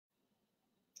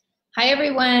Hi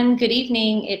everyone, good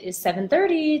evening. It is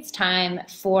 7:30. It's time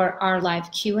for our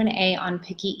live Q&A on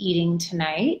picky eating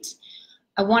tonight.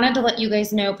 I wanted to let you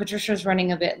guys know Patricia's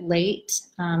running a bit late.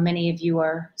 Many of you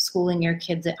are schooling your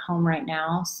kids at home right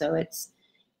now, so it's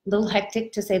a little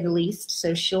hectic to say the least,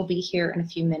 so she'll be here in a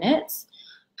few minutes.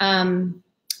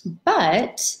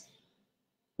 But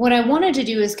what I wanted to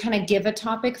do is kind of give a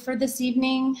topic for this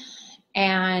evening,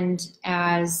 and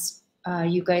as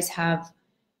you guys have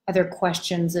other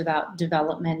questions about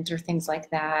development or things like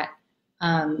that,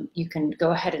 you can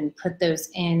go ahead and put those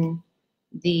in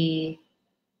the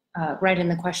write in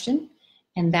the question,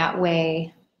 and that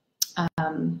way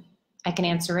I can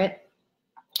answer it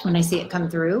when I see it come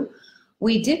through.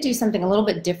 We did do something a little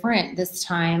bit different this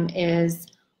time. Is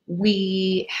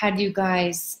we had you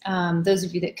guys, those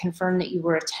of you that confirmed that you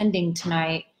were attending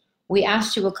tonight, we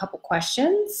asked you a couple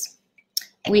questions.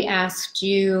 We asked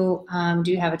you,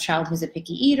 do you have a child who's a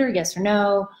picky eater, yes or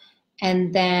no?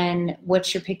 And then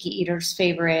what's your picky eater's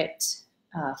favorite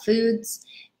foods?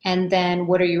 And then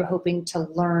what are you hoping to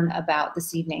learn about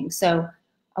this evening? So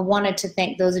I wanted to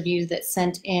thank those of you that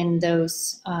sent in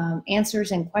those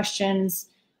answers and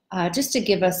questions, just to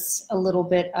give us a little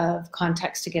bit of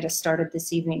context to get us started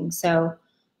this evening. So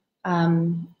I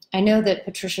know that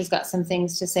Patricia's got some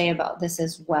things to say about this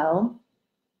as well.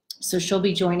 So she'll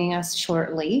be joining us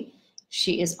shortly.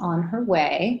 She is on her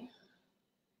way.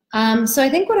 So I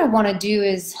think what I want to do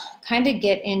is kind of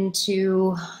get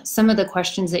into some of the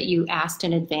questions that you asked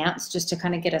in advance, just to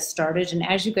kind of get us started. And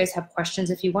as you guys have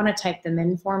questions, if you want to type them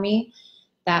in for me,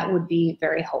 that would be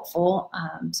very helpful,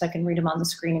 so I can read them on the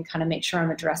screen and kind of make sure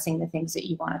I'm addressing the things that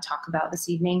you want to talk about this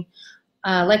evening.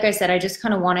 Like I said, I just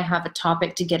kind of want to have a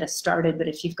topic to get us started, but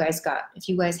if you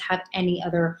guys have any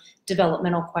other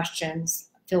developmental questions,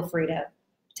 feel free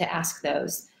to ask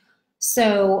those.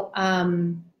 So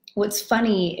what's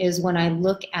funny is when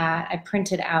I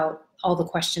printed out all the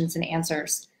questions and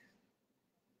answers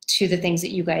to the things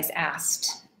that you guys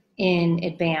asked in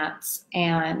advance.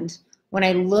 And when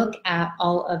I look at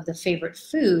all of the favorite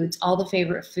foods, all the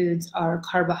favorite foods are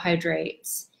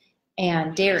carbohydrates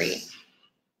and dairy.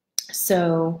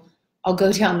 So I'll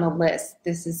go down the list.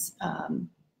 This is,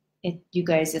 you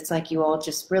guys, it's like you all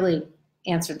just really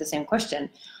answered the same question.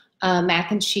 Mac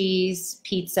and cheese,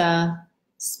 pizza,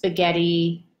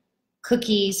 spaghetti,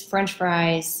 cookies, French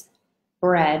fries,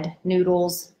 bread,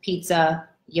 noodles, pizza,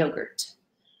 yogurt.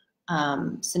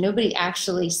 So nobody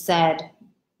actually said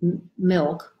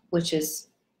milk, which is,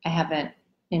 I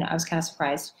was kind of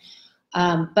surprised.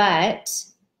 But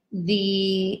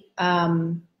the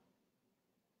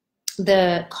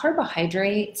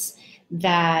carbohydrates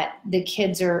that the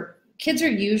kids are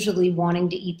usually wanting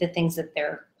to eat the things that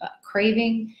they're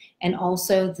craving, and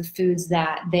also the foods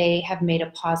that they have made a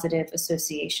positive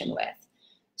association with.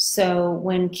 So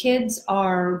when kids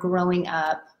are growing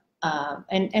up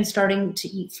and starting to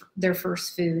eat their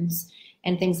first foods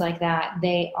and things like that,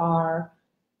 they are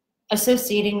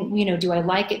associating, do I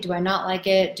like it? Do I not like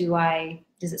it?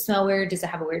 Does it smell weird? Does it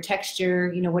have a weird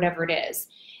texture? Whatever it is.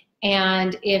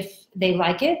 And if they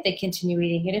like it, they continue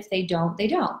eating it. If they don't, they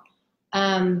don't.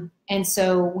 And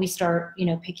so we start,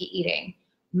 picky eating.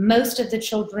 Most of the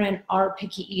children are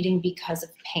picky eating because of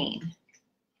pain.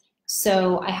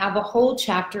 So I have a whole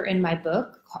chapter in my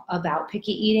book about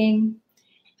picky eating,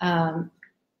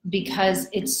 because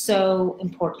it's so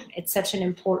important. It's such an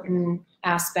important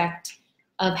aspect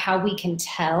of how we can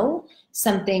tell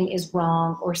something is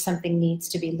wrong or something needs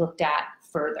to be looked at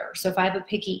further. So if I have a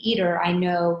picky eater, I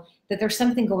know that there's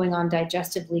something going on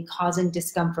digestively causing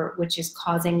discomfort, which is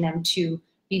causing them to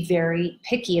be very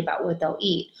picky about what they'll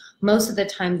eat. Most of the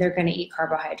time they're going to eat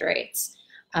carbohydrates.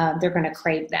 They're going to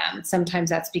crave them. Sometimes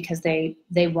that's because they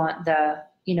want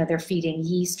they're feeding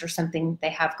yeast or something they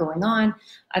have going on.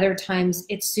 Other times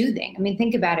it's soothing. I mean,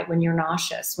 think about it when you're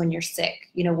nauseous, when you're sick.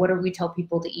 What do we tell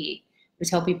people to eat? We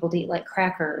tell people to eat like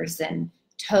crackers and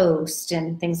toast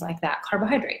and things like that.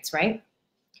 Carbohydrates, right?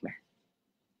 Come here.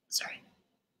 Sorry.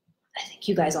 I think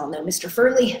you guys all know Mr.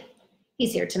 Furley.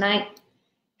 He's here tonight.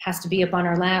 Has to be up on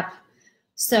our lap.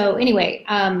 So anyway,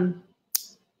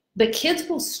 but kids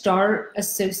will start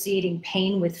associating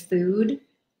pain with food.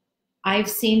 I've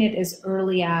seen it as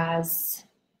early as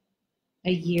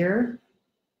a year,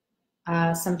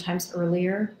 sometimes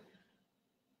earlier.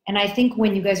 And I think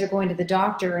when you guys are going to the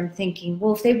doctor and thinking,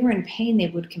 well, if they were in pain, they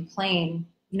would complain.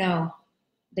 No,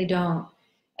 they don't.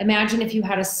 Imagine if you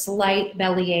had a slight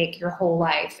bellyache your whole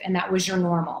life and that was your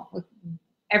normal.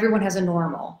 Everyone has a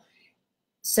normal.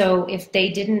 So if they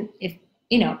don't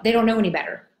know any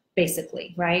better,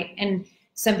 basically, right? And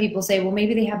Some people say, well,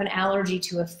 maybe they have an allergy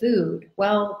to a food.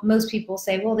 Well, most people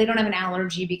say, well, they don't have an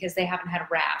allergy because they haven't had a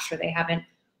rash, or they haven't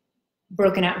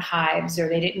broken out in hives, or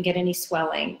they didn't get any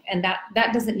swelling. And that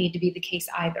doesn't need to be the case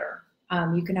either.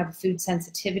 You can have a food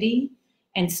sensitivity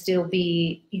and still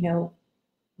be,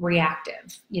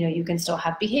 reactive. You can still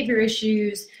have behavior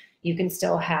issues. You can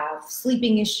still have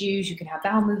sleeping issues. You can have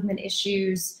bowel movement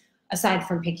issues aside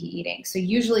from picky eating. So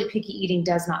usually picky eating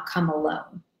does not come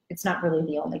alone. It's not really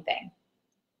the only thing.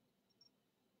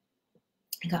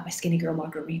 I got my Skinny Girl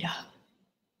margarita.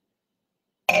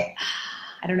 I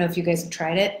don't know if you guys have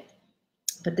tried it,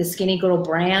 but the Skinny Girl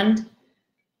brand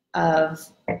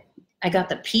I got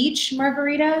the peach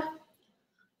margarita.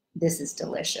 This is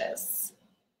delicious.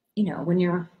 When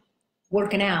you're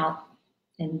working out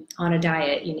and on a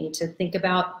diet, you need to think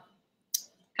about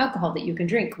alcohol that you can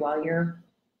drink while you're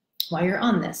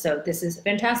on this. So this is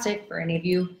fantastic for any of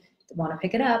you that want to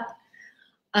pick it up.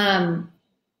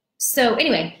 So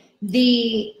anyway,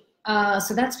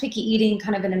 so that's picky eating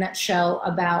kind of in a nutshell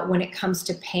about when it comes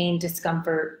to pain,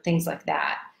 discomfort, things like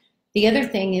that. The other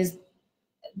thing is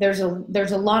there's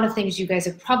a lot of things you guys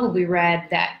have probably read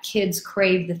that kids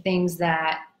crave the things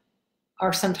that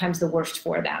are sometimes the worst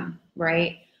for them,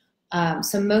 right?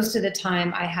 So most of the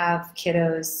time I have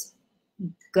kiddos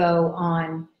go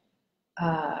on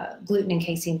gluten and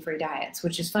casein-free diets,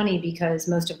 which is funny because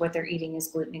most of what they're eating is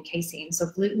gluten and casein. So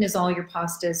gluten is all your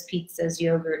pastas, pizzas,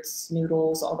 yogurts,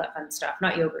 noodles, all that fun stuff.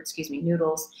 Not yogurt, excuse me,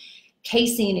 noodles.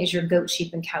 Casein is your goat,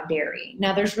 sheep, and cow dairy.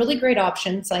 Now there's really great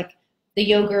options like the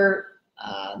yogurt.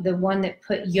 The one that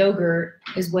put yogurt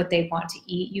is what they want to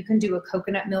eat. You can do a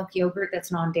coconut milk yogurt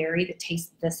that's non-dairy that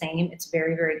tastes the same. It's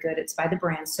very, very good. It's by the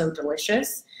brand So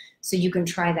Delicious. So you can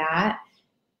try that.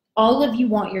 All of you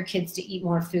want your kids to eat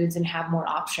more foods and have more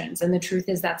options. And the truth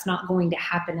is that's not going to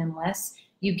happen unless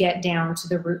you get down to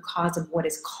the root cause of what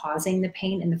is causing the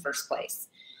pain in the first place.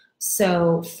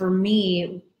 So for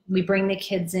me, we bring the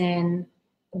kids in,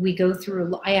 we go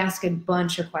through, I ask a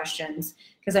bunch of questions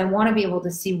because I want to be able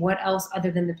to see what else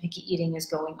other than the picky eating is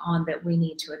going on that we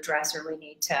need to address or we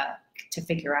need to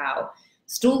figure out.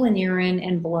 Stool and urine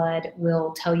and blood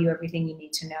will tell you everything you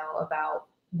need to know about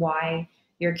why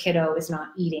your kiddo is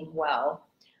not eating well.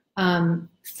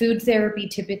 Food therapy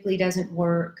typically doesn't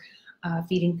work.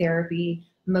 Feeding therapy,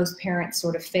 most parents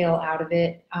sort of fail out of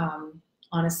it,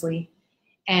 honestly.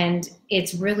 And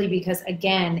it's really because,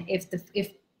 again,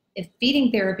 if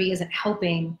feeding therapy isn't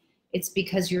helping, it's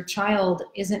because your child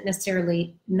isn't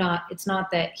necessarily it's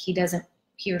not that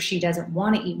he or she doesn't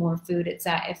want to eat more food. It's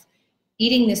that if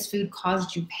eating this food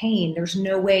caused you pain, there's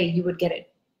no way you would get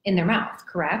it in their mouth,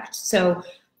 correct? So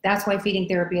that's why feeding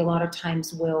therapy a lot of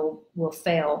times will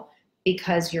fail,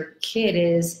 because your kid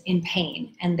is in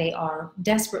pain and they are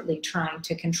desperately trying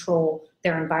to control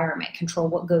their environment, control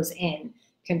what goes in.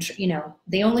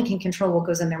 They only can control what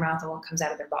goes in their mouth and what comes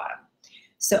out of their bottom.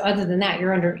 So other than that,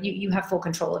 you have full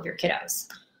control of your kiddos.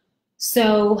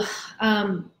 So,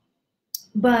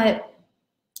 but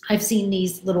I've seen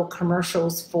these little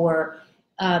commercials for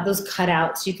those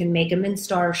cutouts. You can make them in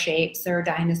star shapes or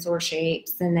dinosaur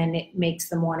shapes, and then it makes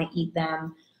them want to eat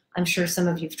them. I'm sure some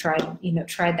of you've tried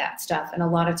that stuff. And a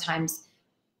lot of times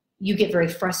you get very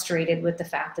frustrated with the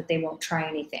fact that they won't try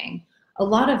anything. A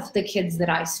lot of the kids that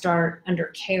I start under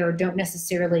care don't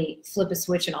necessarily flip a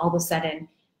switch and all of a sudden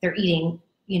they're eating,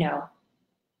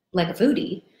 like a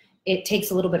foodie. It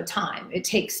takes a little bit of time. It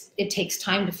takes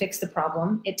time to fix the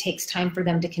problem. It takes time for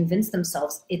them to convince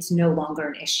themselves it's no longer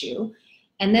an issue.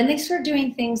 And then they start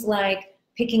doing things like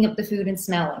picking up the food and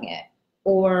smelling it,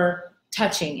 or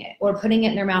touching it, or putting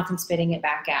it in their mouth and spitting it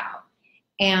back out.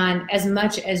 And as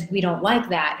much as we don't like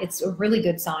that, it's a really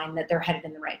good sign that they're headed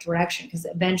in the right direction, because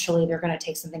eventually they're going to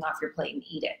take something off your plate and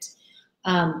eat it.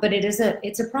 But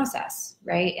it's a process,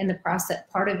 right? And the process,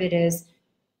 part of it is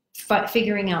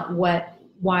figuring out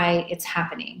why it's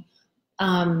happening.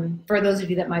 For those of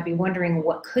you that might be wondering,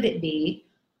 what could it be?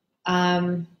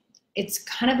 It's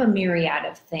kind of a myriad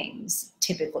of things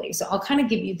typically. So I'll kind of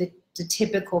give you the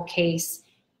typical case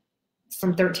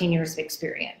from 13 years of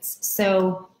experience.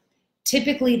 So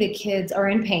typically the kids are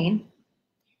in pain.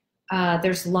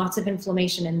 There's lots of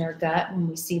inflammation in their gut when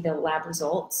we see the lab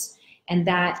results. And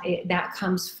that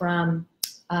comes from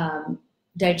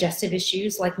digestive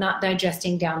issues, like not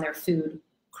digesting down their food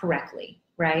correctly,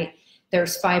 right?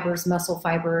 There's fibers, muscle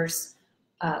fibers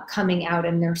coming out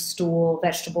in their stool,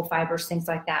 vegetable fibers, things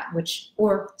like that,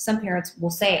 or some parents will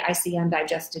say, I see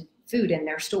undigested food in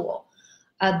their stool.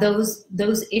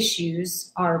 Those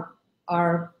issues are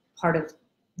part of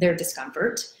their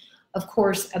discomfort. Of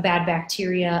course, a bad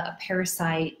bacteria, a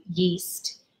parasite,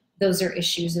 yeast, those are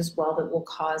issues as well that will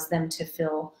cause them to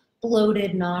feel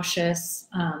bloated, nauseous.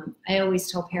 I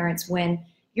always tell parents when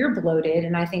you're bloated,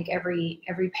 and I think every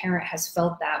parent has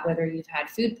felt that, whether you've had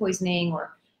food poisoning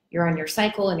or you're on your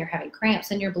cycle and you're having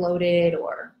cramps and you're bloated,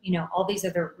 or all these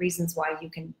other reasons why you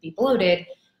can be bloated,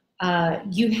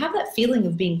 you have that feeling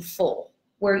of being full,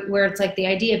 where it's like the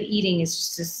idea of eating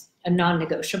is just a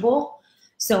non-negotiable.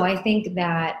 So I think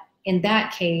that in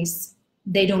that case,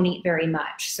 they don't eat very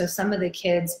much. So some of the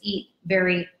kids eat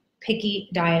very picky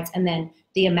diets, and then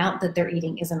the amount that they're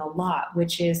eating isn't a lot,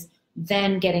 which is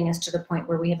then getting us to the point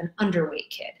where we have an underweight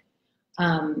kid.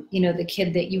 The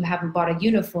kid that you haven't bought a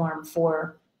uniform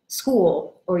for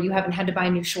school, or you haven't had to buy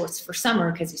new shorts for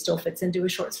summer because he still fits into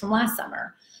his shorts from last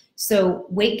summer. So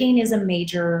weight gain is a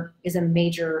major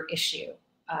issue,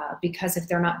 because if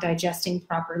they're not digesting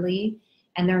properly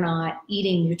and they're not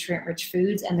eating nutrient-rich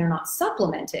foods and they're not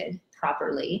supplemented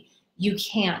properly, you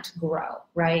can't grow,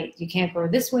 right? You can't grow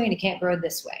this way and you can't grow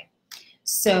this way.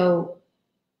 So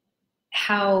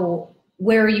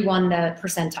where are you on the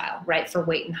percentile, right, for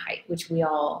weight and height, which we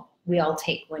all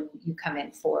take when you come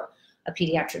in for a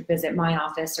pediatric visit, my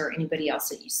office or anybody else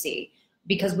that you see,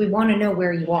 because we want to know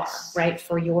where you are, right,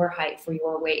 for your height, for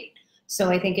your weight. So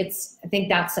I think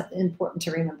that's important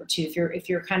to remember too. If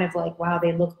you're kind of like, wow,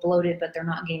 they look bloated, but they're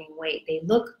not gaining weight. They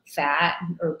look fat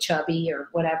or chubby or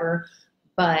whatever,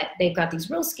 but they've got these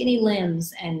real skinny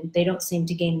limbs and they don't seem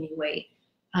to gain any weight.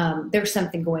 There's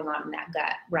something going on in that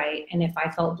gut, right? And if I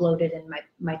felt bloated and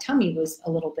my tummy was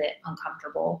a little bit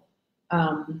uncomfortable,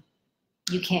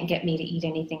 you can't get me to eat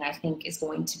anything I think is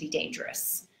going to be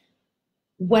dangerous.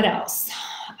 What else?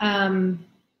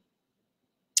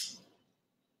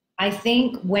 I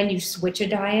think when you switch a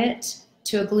diet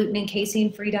to a gluten and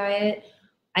casein-free diet,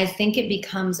 I think it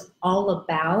becomes all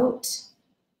about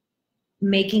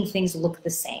making things look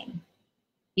the same.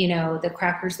 The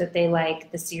crackers that they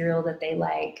like, the cereal that they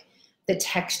like, the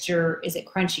texture, is it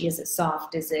crunchy, is it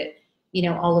soft, is it,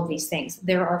 all of these things.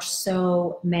 There are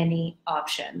so many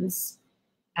options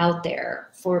out there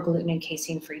for a gluten and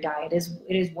casein-free diet.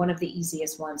 It is one of the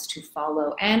easiest ones to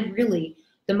follow and really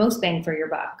the most bang for your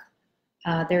buck.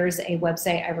 There's a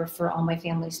website I refer all my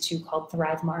families to called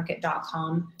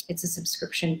thrivemarket.com. It's a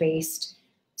subscription-based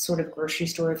sort of grocery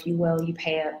store, if you will. You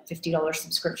pay a $50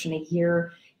 subscription a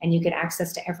year and you get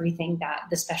access to everything that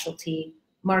the specialty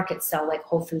markets sell, like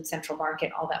Whole Foods, Central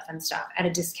Market, all that fun stuff, at a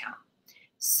discount.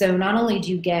 So not only do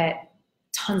you get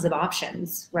tons of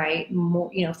options, right?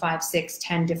 More, 5, 6,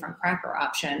 10 different cracker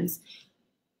options,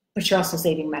 but you're also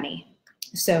saving money.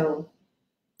 So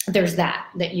there's that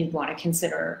you'd want to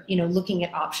consider, looking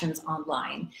at options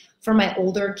online. For my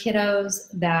older kiddos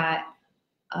that,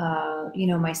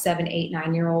 my 7, 8,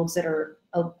 9-year-olds that are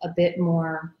a bit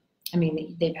more,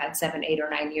 they've had 7, 8, or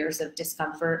 9 years of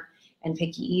discomfort and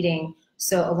picky eating.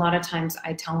 So a lot of times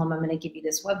I tell them, I'm going to give you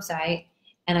this website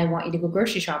and I want you to go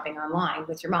grocery shopping online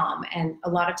with your mom. And a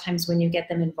lot of times when you get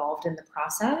them involved in the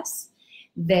process,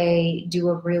 they do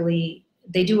a really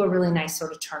nice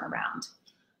sort of turnaround.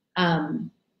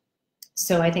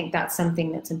 So I think that's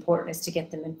something that's important, is to get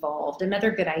them involved.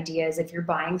 Another good idea is if you're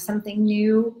buying something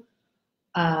new,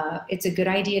 it's a good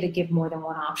idea to give more than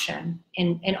one option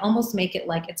and almost make it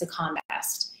like it's a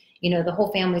contest. The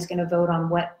whole family's going to vote on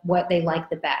what they like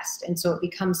the best. And so it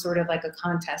becomes sort of like a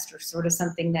contest, or sort of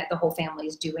something that the whole family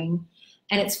is doing.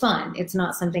 And it's fun. It's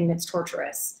not something that's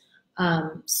torturous.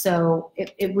 So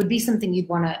it would be something you'd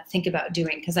want to think about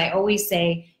doing, because I always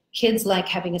say kids like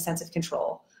having a sense of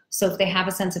control. So if they have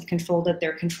a sense of control that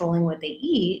they're controlling what they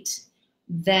eat,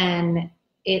 then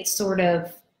it's sort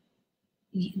of,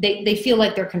 they feel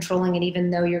like they're controlling it,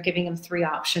 even though you're giving them 3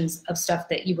 options of stuff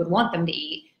that you would want them to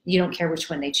eat. You don't care which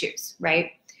one they choose,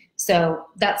 right? So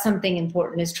that's something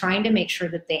important, is trying to make sure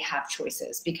that they have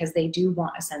choices, because they do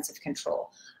want a sense of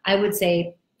control. I would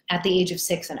say at the age of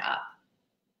 6 and up.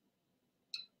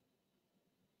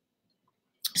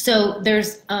 So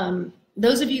there's,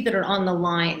 those of you that are on the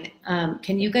line,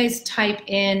 can you guys type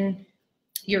in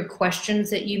your questions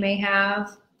that you may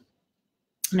have?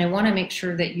 And I want to make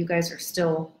sure that you guys are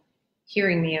still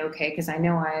hearing me okay, because I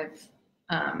know I've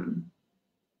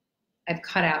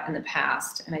cut out in the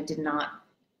past and I did not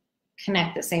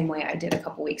connect the same way I did a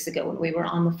couple weeks ago when we were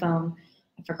on the phone.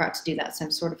 I forgot to do that, so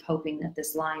I'm sort of hoping that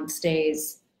this line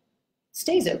stays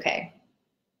okay.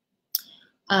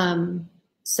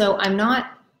 So I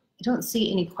don't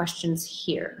see any questions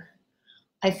here.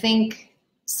 I think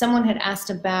someone had asked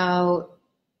about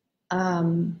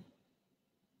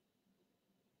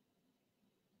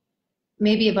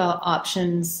maybe about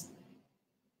options.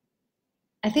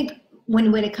 I think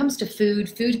when it comes to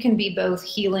food can be both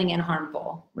healing and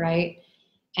harmful, right?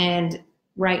 And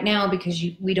right now, because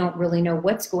we don't really know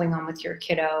what's going on with your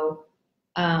kiddo,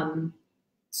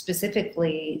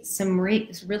 specifically, some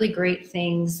really great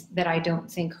things that I don't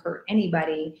think hurt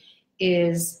anybody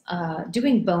is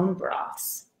doing bone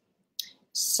broths.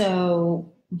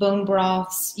 So bone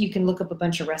broths, you can look up a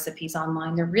bunch of recipes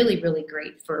online. They're really, really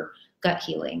great for gut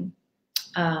healing.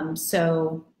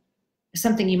 So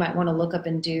something you might want to look up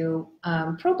and do.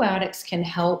 Probiotics can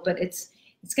help, but it's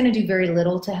going to do very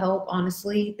little to help,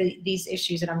 honestly. These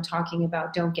issues that I'm talking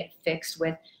about don't get fixed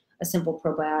with a simple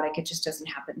probiotic. It just doesn't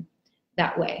happen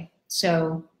that way.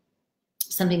 So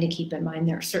something to keep in mind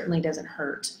there. Certainly doesn't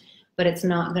hurt, but it's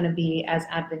not going to be as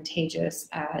advantageous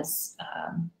as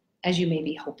you may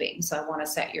be hoping. So I want to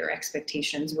set your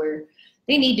expectations where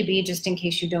they need to be, just in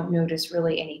case you don't notice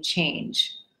really any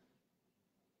change.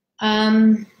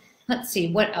 Let's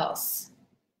see, what else?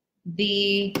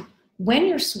 When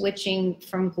you're switching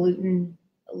from gluten,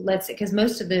 let's say, because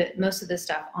most of the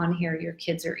stuff on here your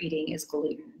kids are eating is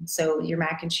gluten. So your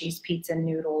mac and cheese, pizza,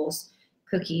 noodles,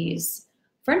 cookies,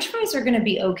 French fries are going to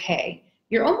be okay.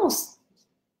 You're almost,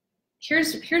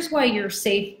 here's why you're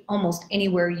safe almost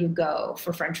anywhere you go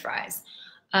for French fries.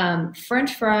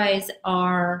 French fries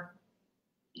are,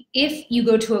 if you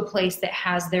go to a place that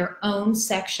has their own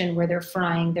section where they're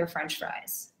frying their French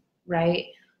fries, right?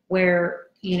 Where,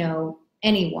 you know,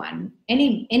 any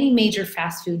major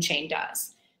fast food chain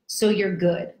does. So you're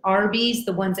good. Arby's,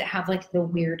 the ones that have like the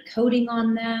weird coating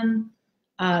on them,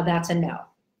 that's a no.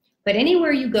 But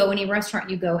anywhere you go, any restaurant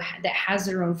you go that has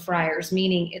their own fryers,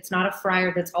 meaning it's not a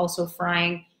fryer that's also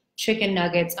frying chicken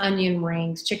nuggets, onion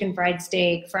rings, chicken fried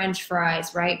steak, French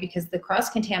fries, right? Because the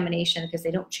cross-contamination, because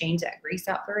they don't change that grease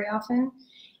out very often,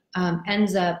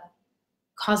 ends up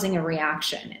causing a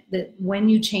reaction. That when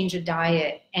you change a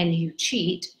diet and you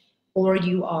cheat, or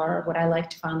you are what I like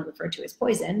to fondly refer to as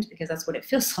poisoned, because that's what it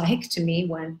feels like to me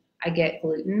when I get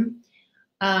gluten,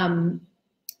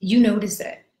 you notice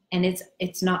it. And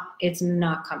it's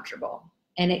not comfortable,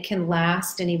 and it can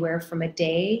last anywhere from a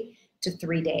day to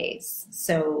 3 days.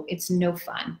 So it's no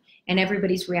fun, and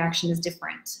everybody's reaction is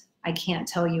different. I can't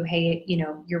tell you, hey, you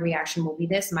know, your reaction will be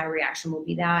this, my reaction will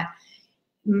be that.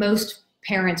 Most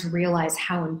parents realize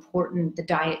how important the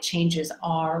diet changes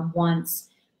are once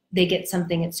they get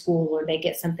something at school, or they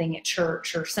get something at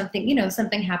church, or something, you know,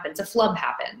 something happens, a flub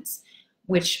happens,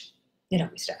 which it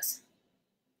always does.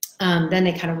 Then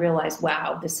they kind of realize,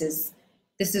 wow, this is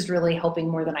really helping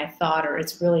more than I thought, or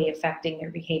it's really affecting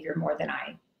their behavior more than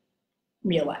I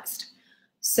realized.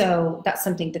 So that's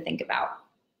something to think about.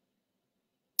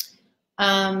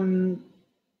 I'm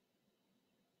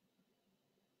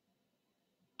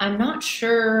not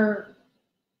sure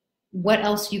what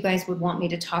else you guys would want me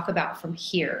to talk about from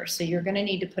here. So you're going to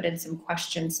need to put in some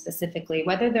questions specifically,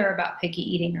 whether they're about picky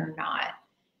eating or not.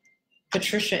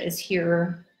 Patricia is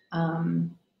here.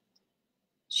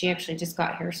 She actually just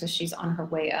got here, so she's on her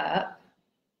way up.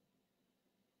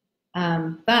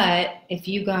 But if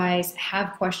you guys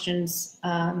have questions,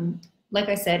 like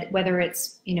I said, whether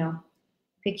it's, you know,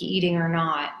 picky eating or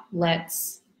not,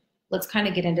 let's kind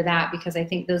of get into that, because I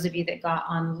think those of you that got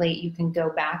on late, you can go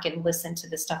back and listen to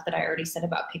the stuff that I already said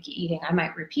about picky eating. I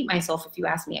might repeat myself if you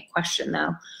ask me a question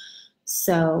though.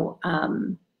 So,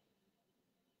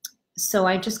 so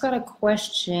I just got a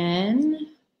question.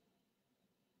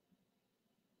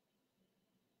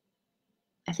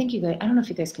 I think you guys, I don't know if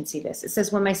you guys can see this. It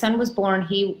says, when my son was born,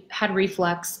 he had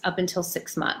reflux up until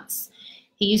 6 months.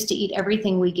 He used to eat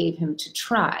everything we gave him to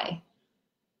try.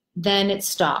 Then it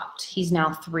stopped. He's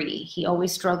now 3. He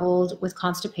always struggled with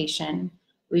constipation.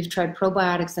 We've tried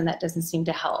probiotics and that doesn't seem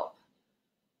to help.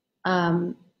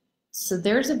 So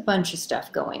there's a bunch of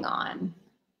stuff going on.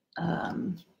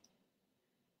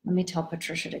 Let me tell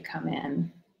Patricia to come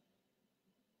in.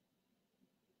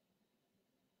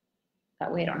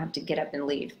 That way I don't have to get up and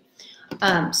leave.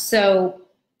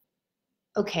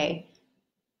 Okay,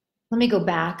 let me go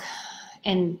back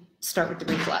and start with the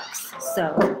reflux.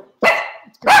 So,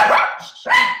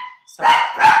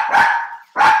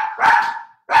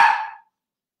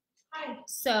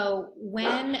 so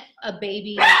when a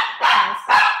baby has,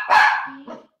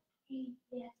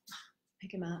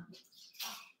 pick him up.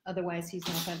 Otherwise, he's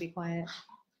not going to be quiet.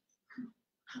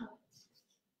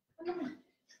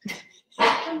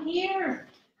 Come here.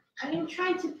 I am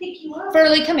trying to pick you up.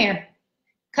 Furley, come here.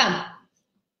 Come.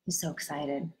 He's so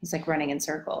excited. He's like running in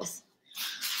circles.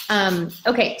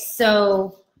 Okay,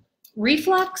 so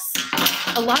reflux,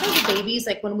 a lot of the babies,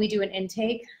 like when we do an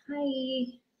intake, hi.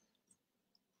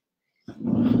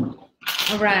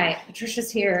 All right,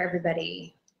 Patricia's here,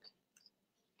 everybody.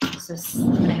 So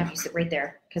I'm gonna have you sit right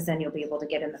there, because then you'll be able to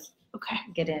get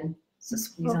in. So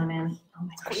squeeze on in. Oh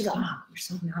my gosh, stop. You're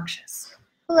so obnoxious.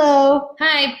 Hello.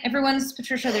 Hi, everyone. This is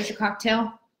Patricia. There's your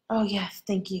cocktail. Oh, yes.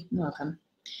 Thank you. You're welcome.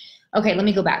 Okay, let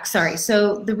me go back. Sorry.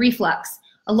 So the reflux.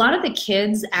 A lot of the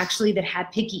kids actually that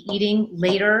had picky eating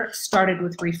later started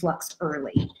with reflux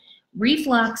early.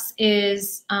 Reflux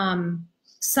is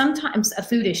sometimes a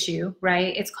food issue,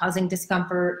 right? It's causing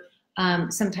discomfort.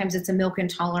 Sometimes it's a milk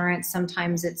intolerance.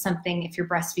 Sometimes it's something, if you're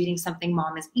breastfeeding, something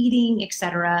mom is eating,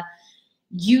 etc.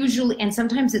 Usually, and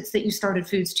sometimes it's that you started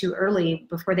foods too early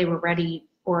before they were ready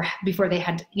or before they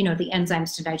had, the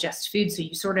enzymes to digest food. So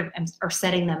you sort of are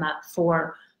setting them up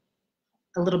for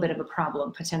a little bit of a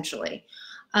problem potentially.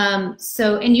 And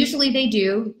usually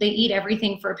they eat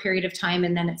everything for a period of time.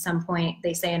 And then at some point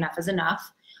they say enough is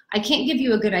enough. I can't give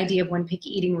you a good idea of when picky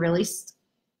eating really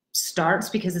starts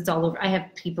because it's all over. I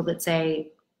have people that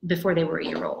say before they were a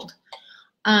year old.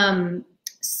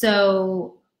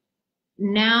 So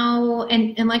now,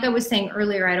 and like I was saying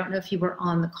earlier, I don't know if you were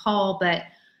on the call, but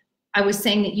I was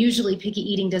saying that usually picky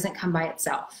eating doesn't come by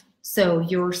itself. So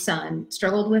your son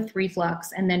struggled with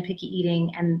reflux and then picky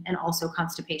eating and also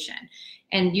constipation.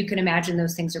 And you can imagine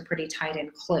those things are pretty tight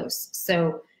and close.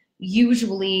 So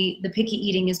usually the picky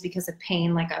eating is because of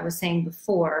pain, like I was saying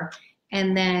before.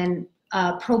 And then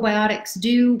probiotics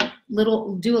do a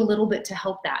little bit to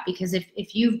help that, because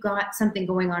if you've got something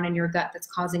going on in your gut that's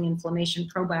causing inflammation,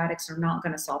 probiotics are not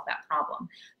going to solve that problem.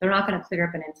 They're not going to clear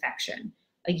up an infection,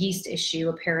 a yeast issue,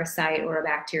 a parasite, or a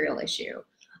bacterial issue.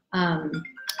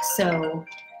 So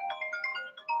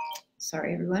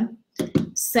sorry, everyone.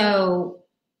 So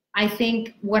I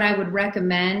think what I would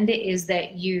recommend is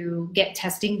that you get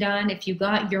testing done. If you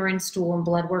got urine, stool, and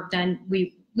blood work done,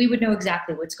 we would know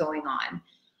exactly what's going on.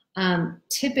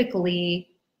 Typically,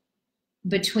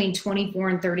 between 24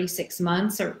 and 36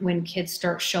 months are when kids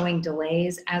start showing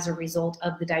delays as a result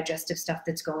of the digestive stuff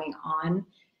that's going on.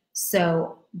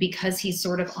 So because he's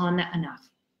sort of on that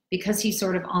because he's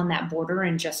sort of on that border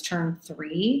and just turned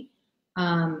 3,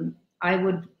 I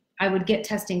would get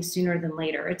testing sooner than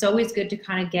later. It's always good to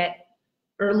kind of get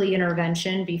early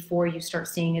intervention before you start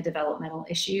seeing a developmental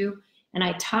issue. And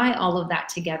I tie all of that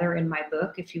together in my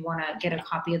book. If you want to get a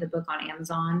copy of the book on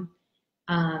Amazon,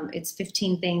 it's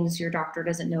 15 things your doctor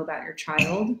doesn't know about your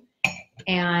child.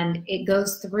 And it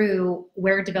goes through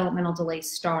where developmental delays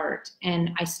start.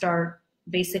 And I start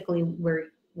basically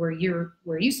where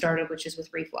you started, which is with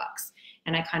reflux.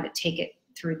 And I kind of take it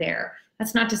through there.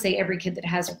 That's not to say every kid that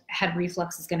has had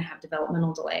reflux is going to have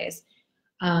developmental delays.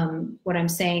 What I'm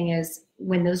saying is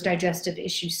when those digestive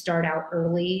issues start out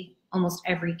early, almost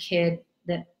every kid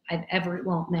that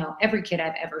every kid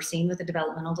I've ever seen with a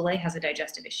developmental delay has a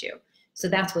digestive issue. So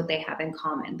that's what they have in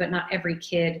common. But not every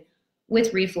kid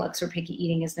with reflux or picky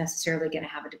eating is necessarily going to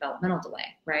have a developmental delay,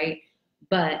 right?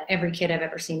 But every kid I've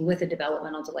ever seen with a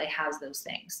developmental delay has those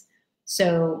things.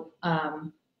 So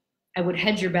I would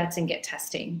hedge your bets and get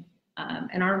testing. And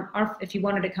if you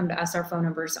wanted to come to us, our phone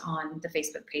number's on the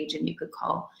Facebook page, and you could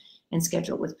call and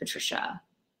schedule with Patricia.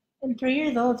 And 3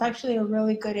 years old is actually a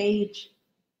really good age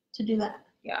to do that.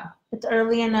 Yeah. It's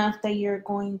early enough that you're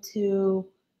going to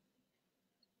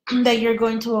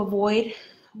avoid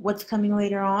what's coming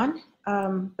later on.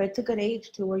 But it's a good age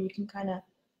to where you can kind of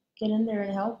get in there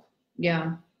and help.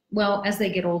 Yeah. Well, as they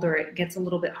get older, it gets a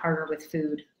little bit harder with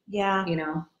food. Yeah.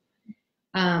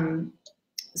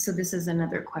 So this is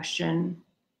another question.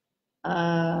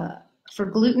 For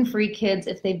gluten-free kids,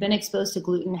 if they've been exposed to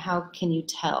gluten, how can you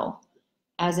tell?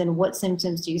 As in, what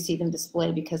symptoms do you see them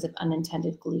display because of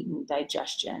unintended gluten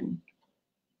digestion?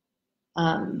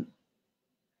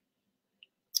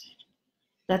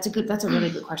 That's a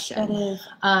really good question. That is.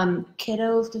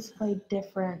 Kiddos display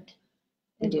different.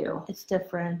 They do. It's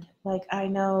different. Like, I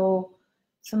know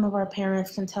some of our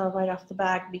parents can tell right off the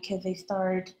bat because they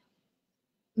start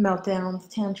meltdowns,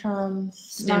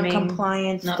 tantrums,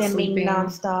 non-compliance, stimming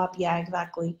nonstop. Yeah,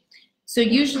 exactly. So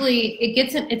usually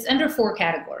it's under 4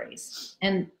 categories,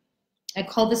 and I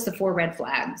call this the 4 red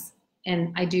flags.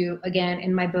 And I do, again,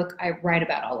 in my book, I write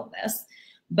about all of this.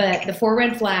 But the 4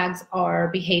 red flags are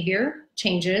behavior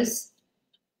changes,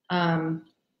 and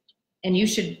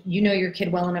you know your kid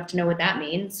well enough to know what that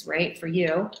means, right? For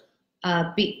you,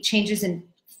 changes in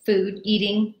food,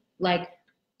 eating, like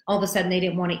all of a sudden they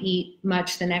didn't want to eat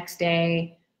much the next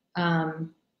day. Stimming.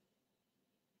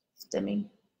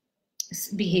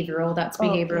 Behavioral, that's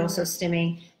behavioral. So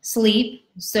stimming. Sleep,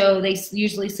 so they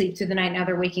usually sleep through the night. Now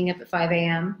they're waking up at 5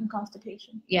 a.m. And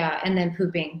constipation. Yeah, and then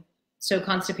pooping. So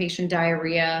constipation,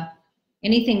 diarrhea,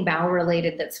 anything bowel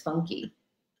related that's funky.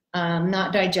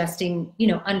 Not digesting,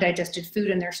 undigested food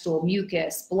in their stool,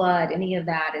 mucus, blood, any of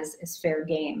that is fair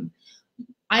game.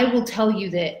 I will tell you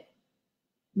that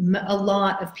a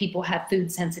lot of people have food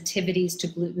sensitivities to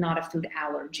gluten, not a food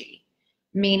allergy,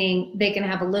 meaning they can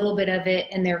have a little bit of it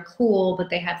and they're cool, but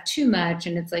they have too much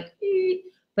and it's like,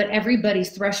 but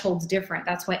everybody's threshold's different.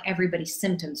 That's why everybody's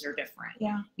symptoms are different.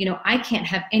 Yeah. You know, I can't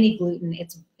have any gluten.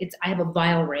 I have a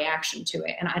viral reaction to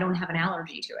it and I don't have an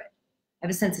allergy to it. I have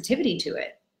a sensitivity to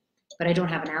it, but I don't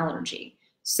have an allergy.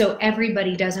 So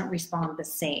everybody doesn't respond the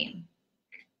same.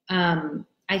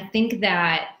 I think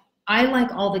that I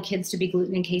like all the kids to be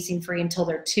gluten and casein free until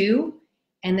they're 2.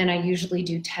 And then I usually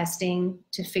do testing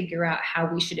to figure out how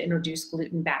we should introduce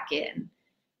gluten back in.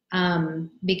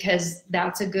 Because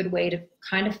that's a good way to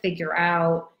kind of figure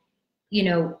out, you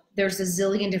know, there's a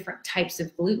zillion different types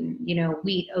of gluten, you know,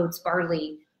 wheat, oats,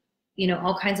 barley, you know,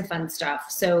 all kinds of fun stuff.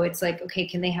 So it's like, okay,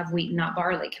 can they have wheat and not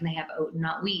barley? Can they have oat and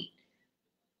not wheat?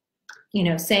 You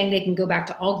know, saying they can go back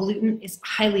to all gluten is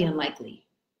highly unlikely.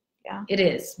 Yeah. It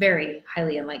is very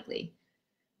highly unlikely.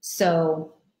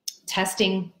 So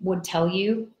testing would tell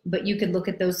you, but you could look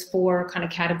at those 4 kind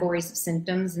of categories of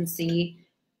symptoms and see,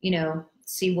 you know,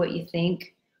 see what you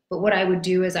think. But what I would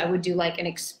do is I would do like an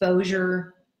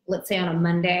exposure, let's say on a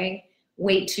Monday,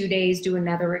 wait 2 days, do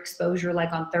another exposure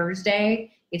like on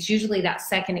Thursday. It's usually that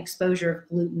second exposure of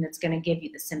gluten that's going to give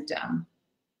you the symptom.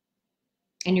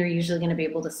 And you're usually going to be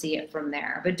able to see it from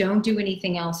there. But don't do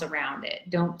anything else around it.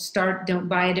 Don't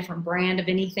buy a different brand of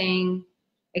anything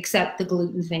except the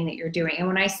gluten thing that you're doing. And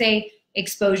when I say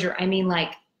exposure, I mean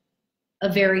like a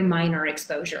very minor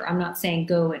exposure. I'm not saying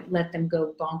go and let them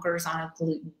go bonkers on a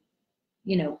gluten,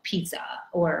 you know, pizza,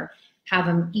 or have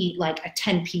them eat like a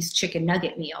 10-piece chicken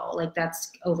nugget meal. Like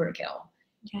that's overkill.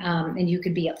 Yeah. And you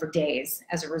could be up for days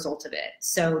as a result of it.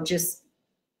 So just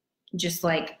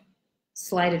like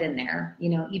slide it in there, you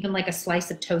know, even like a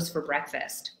slice of toast for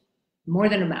breakfast, more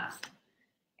than enough.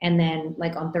 And then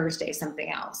like on Thursday,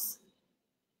 something else.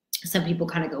 Some people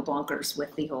kind of go bonkers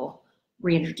with the whole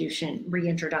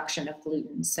reintroduction of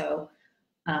gluten. So,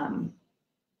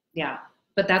 yeah,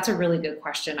 but that's a really good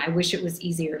question. I wish it was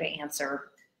easier to answer.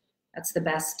 That's the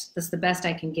best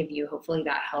I can give you. Hopefully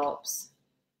that helps.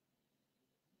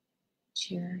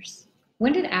 Cheers.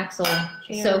 When did Axel?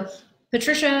 Cheers. So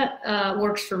Patricia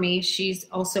works for me. She's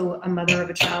also a mother of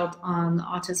a child on the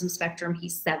autism spectrum.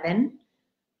 He's 7.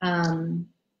 When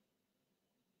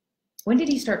did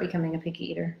he start becoming a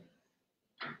picky eater?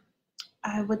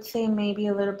 I would say maybe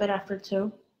a little bit after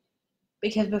 2,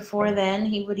 because before then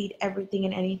he would eat everything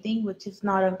and anything, which is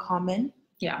not uncommon.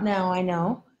 Yeah. Now I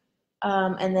know.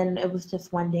 And then it was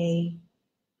just one day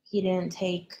he didn't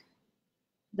take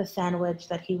the sandwich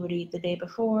that he would eat the day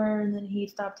before, and then he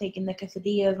stopped taking the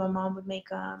quesadillas my mom would make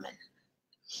them,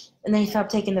 and then he stopped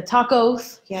taking the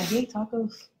tacos. Yeah, he ate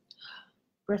tacos.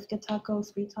 Brisket tacos,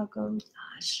 street tacos.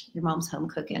 Gosh, your mom's home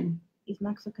cooking. He's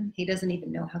Mexican. He doesn't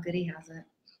even know how good he has it.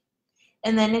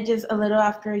 And then it just, a little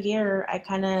after a year,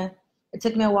 it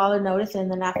took me a while to notice it.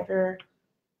 And then after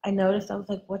I noticed, I was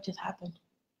like, what just happened?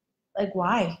 Like,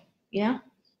 why? You know?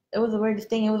 It was the weirdest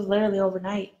thing. It was literally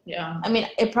overnight. Yeah. I mean,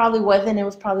 it probably wasn't. It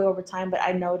was probably over time, but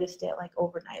I noticed it like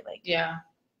overnight. Like, yeah.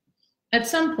 At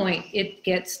some point, it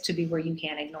gets to be where you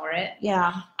can't ignore it.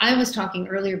 Yeah. I was talking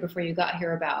earlier before you got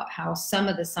here about how some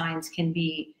of the signs can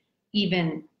be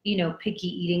even, you know, picky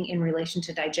eating in relation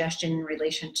to digestion, in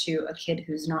relation to a kid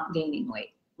who's not gaining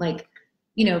weight. Like,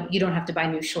 you know, you don't have to buy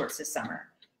new shorts this summer.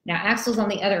 Now, Axel's on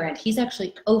the other end. He's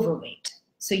actually overweight.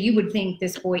 So you would think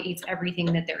this boy eats everything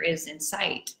that there is in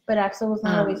sight. But Axel was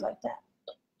not always like that.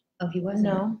 Oh, he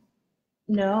wasn't?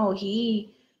 No,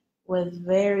 he was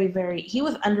he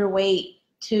was underweight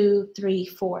 2, 3,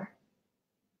 4.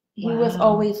 He was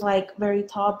always like very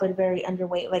tall, but very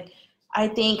underweight. Like, I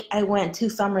think I went 2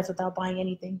 summers without buying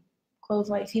anything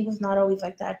clothes-wise. He was not always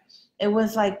like that. It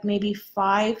was like maybe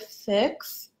 5,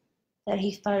 6 that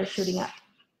he started shooting up.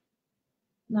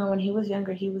 No, when he was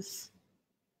younger, he was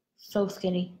so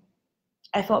skinny.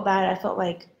 I felt bad. I felt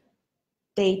like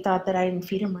they thought that I didn't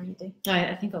feed him or anything.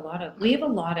 I think we have a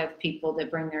lot of people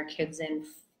that bring their kids in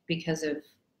because of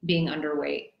being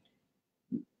underweight.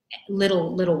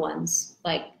 Little ones,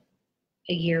 like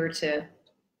a year to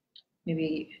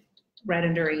maybe right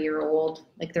under a year old.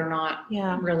 Like they're not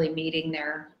really meeting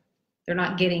they're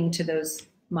not getting to those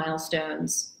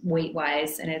milestones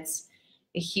weight-wise, and it's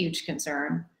a huge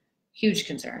concern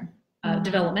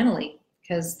developmentally,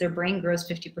 because their brain grows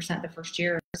 50% the first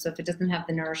year. So if it doesn't have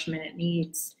the nourishment it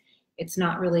needs, it's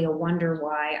not really a wonder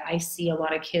why I see a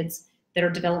lot of kids that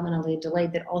are developmentally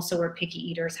delayed that also are picky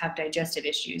eaters have digestive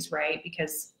issues, right?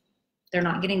 Because they're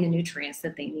not getting the nutrients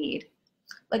that they need.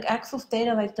 Like Axel stayed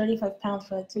at like 35 pounds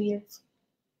for like 2 years.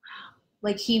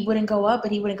 Like he wouldn't go up,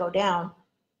 but he wouldn't go down.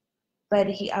 But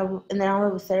and then all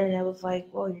of a sudden I was like,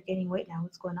 well, you're gaining weight now.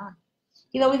 What's going on?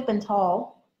 He's always been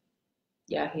tall.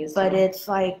 Yeah, he is. But tall. It's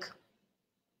like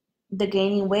the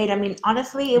gaining weight. I mean,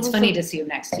 honestly, it's funny to see him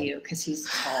next to you because he's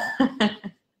tall.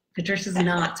 Patricia's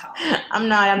not tall. I'm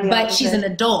not. But she's an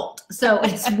adult, so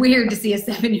it's weird to see a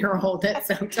 7-year-old that's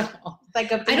so tall. Like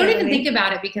I don't even think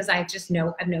about it because I've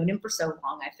known him for so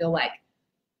long. I feel like,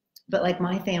 but like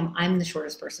I'm the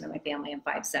shortest person in my family. I'm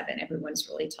 5'7". Everyone's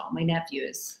really tall. My nephew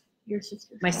is. Your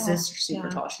sister. My sister's super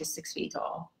tall. She's 6 feet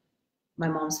tall. My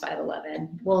mom's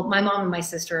 5'11". Well, my mom and my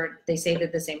sister, they say they're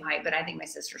the same height, but I think my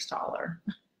sister's taller.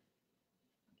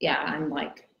 Yeah, I'm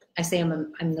like. I say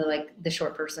I'm the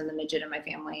short person, the midget in my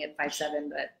family at 5'7",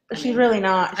 but she's really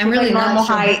not. I'm really like normal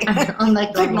height. I'm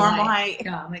like normal height.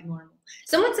 Yeah, I'm like normal.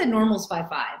 Someone said normal's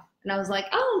 5'5", and I was like,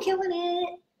 oh, I'm killing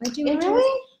it. Did you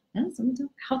really? No,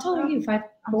 how tall are you? 5'4"?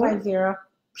 I'm 5'0".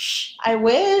 I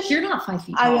wish. You're not 5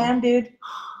 feet tall. I am, dude.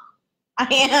 I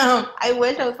am. I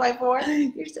wish I was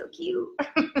 5'4". You're so cute.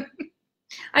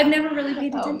 I've never really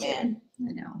paid attention.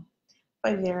 Man. I know.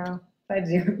 5'0".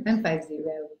 5'0". I'm 5'0".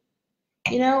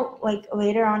 You know, like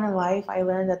later on in life, I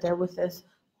learned that there was this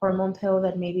hormone pill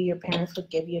that maybe your parents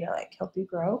would give you to like help you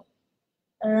grow.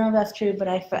 I don't know if that's true, but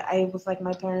I was like,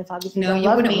 my parents obviously don't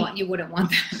love me. You wouldn't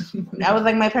want that. I was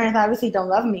like, my parents obviously don't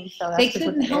love me, so that's they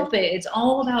couldn't help it. It's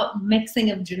all about mixing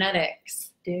of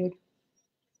genetics, dude.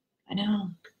 I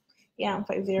know. Yeah, I'm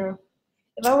 5'0".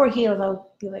 If I were healed, I would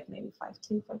be like maybe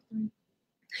 5'2", 5'3".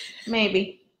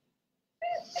 Maybe.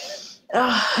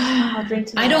 I'll drink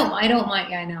tonight. I don't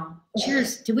mind. Yeah, I know.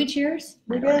 Cheers. Did we cheers?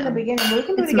 We did in the beginning. We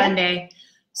can do it again. It's Monday.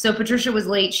 So Patricia was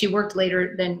late. She worked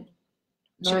later than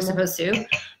she was supposed to.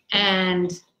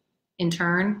 And in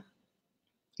turn,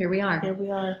 here we are. Here we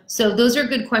are. So those are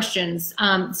good questions.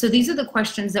 So these are the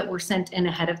questions that were sent in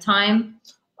ahead of time.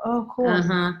 Oh, cool.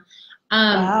 Uh-huh.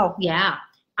 Wow. Yeah.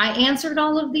 I answered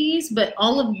all of these, but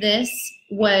all of this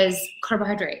was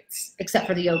carbohydrates, except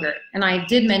for the yogurt. And I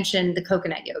did mention the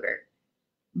coconut yogurt.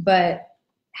 But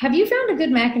have you found a good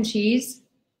mac and cheese?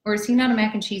 Or is he not a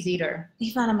mac and cheese eater?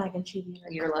 He's not a mac and cheese eater.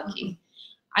 You're lucky.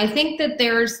 I think that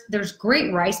there's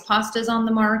great rice pastas on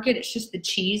the market. It's just the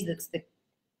cheese that's the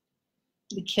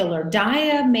killer.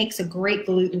 Daiya makes a great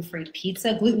gluten-free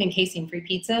pizza, gluten and casein-free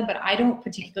pizza, but I don't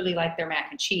particularly like their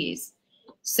mac and cheese.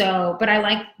 So, but I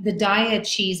like the Daiya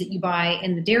cheese that you buy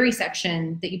in the dairy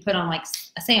section that you put on like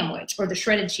a sandwich, or the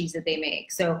shredded cheese that they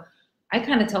make. So I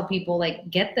kind of tell people, like,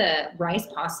 get the rice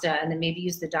pasta and then maybe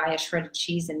use the Daiya shredded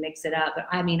cheese and mix it up. But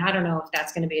I mean, I don't know if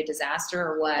that's going to be a disaster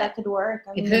or what. That could work.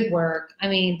 It could work. I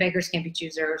mean, beggars can't be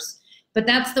choosers. But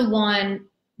that's the one.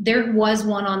 There was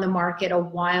one on the market a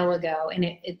while ago,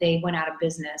 and they went out of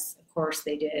business. Of course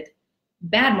they did.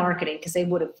 Bad marketing, because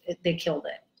they killed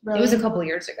it. Really? It was a couple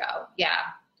years ago. Yeah.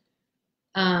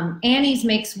 Annie's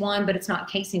makes one, but it's not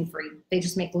casein free. They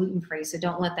just make gluten free. So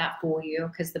don't let that fool you,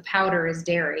 because the powder is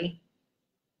dairy.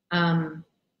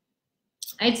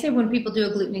 I'd say when people do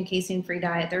a gluten and casein free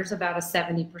diet, there's about a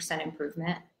 70%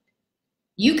 improvement.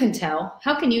 You can tell.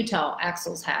 How can you tell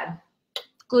Axel's had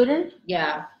gluten?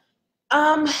 Yeah.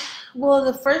 Well,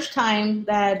 the first time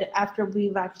that after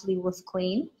we've actually was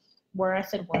clean, where I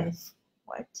said was,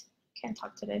 what? Can't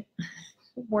talk today.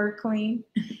 Were clean.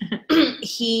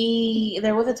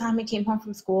 There was a time he came home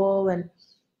from school and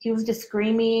he was just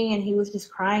screaming and he was just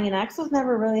crying, and Axel's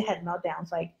never really had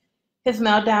meltdowns. Like, his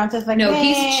meltdowns is like, no,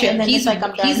 he's chill. He's like,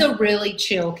 I'm done. He's a really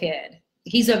chill kid.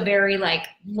 He's a very like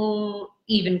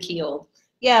even keeled.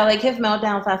 Yeah, like his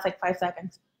meltdowns last like 5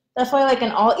 seconds. That's why like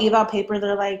in all eval papers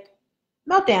they're like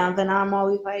meltdowns, and I'm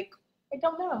always like, I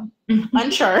don't know.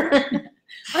 Unsure.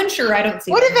 Unsure, I don't see.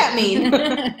 What does that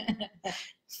mean?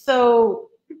 So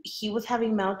he was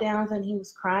having meltdowns and he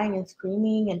was crying and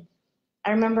screaming, and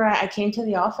I remember I came to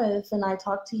the office and I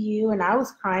talked to you and I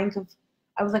was crying because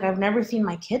I was like, I've never seen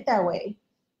my kid that way.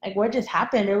 Like, what just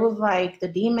happened? It was like the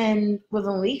demon was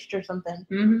unleashed or something.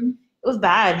 Mm-hmm. It was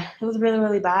bad. It was really,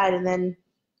 really bad. And then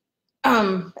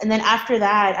after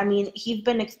that, I mean, he's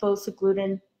been exposed to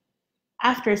gluten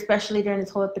after, especially during this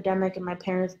whole epidemic and my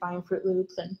parents buying Fruit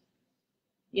Loops and,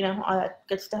 you know, all that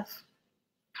good stuff.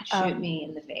 Shoot me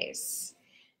in the face.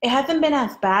 It hasn't been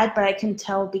as bad, but I can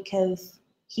tell because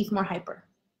he's more hyper.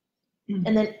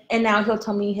 Mm-hmm. And now he'll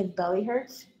tell me his belly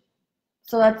hurts.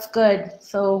 So that's good.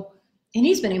 And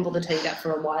he's been able to tell you that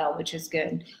for a while, which is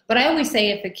good. But I always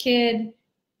say, if a kid,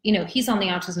 you know, he's on the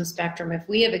autism spectrum. If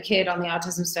we have a kid on the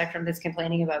autism spectrum that's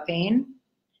complaining about pain,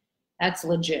 that's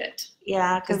legit.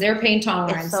 Yeah. Because their pain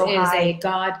tolerance is a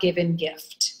God-given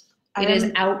gift. It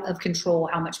is out of control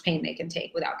how much pain they can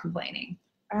take without complaining.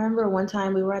 I remember one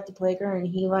time we were at the playground and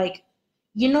he, like,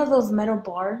 you know those metal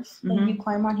bars that you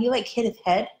climb on? He, like, hit his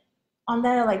head. on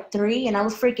that at like 3, and I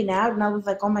was freaking out, and I was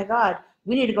like, oh my God,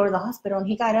 we need to go to the hospital. And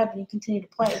he got up and he continued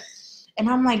to play. And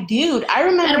I'm like, dude, I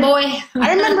remember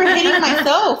hitting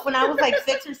myself when I was like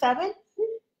 6 or 7.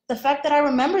 The fact that I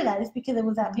remember that is because it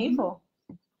was that painful.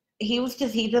 He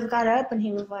just got up and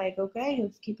he was like, okay, he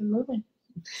was keeping moving.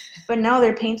 But no,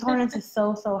 their pain tolerance is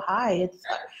so high.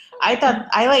 I thought,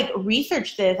 I like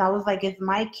researched this. I was like, is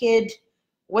my kid,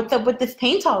 what's up with this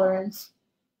pain tolerance?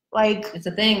 Like, it's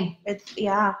a thing.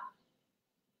 Yeah.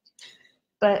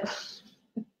 But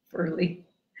Burley,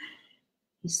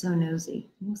 he's so nosy.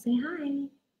 We'll say hi.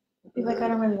 He's like, I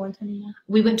don't really want to anymore.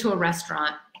 We went to a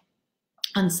restaurant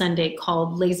on Sunday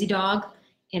called Lazy Dog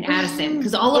in Addison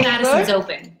because all of Addison's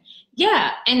open.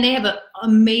 Yeah, and they have an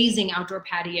amazing outdoor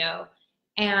patio.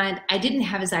 And I didn't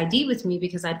have his ID with me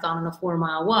because I'd gone on a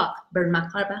 4-mile walk, burned my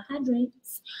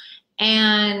carbohydrates.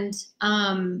 And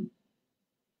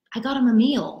I got him a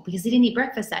meal because he didn't eat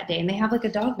breakfast that day, and they have like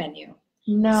a dog menu.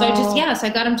 No. So I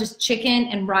got him just chicken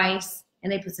and rice,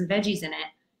 and they put some veggies in it.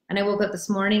 And I woke up this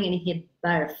morning and he had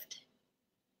barfed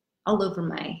all over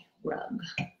my rug.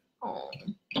 Oh,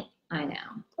 I know.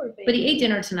 Poor baby. But he ate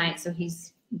dinner tonight, so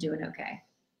he's doing okay.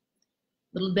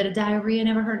 A little bit of diarrhea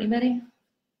never hurt anybody?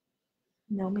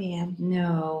 No, ma'am.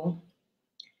 No.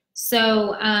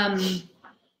 So,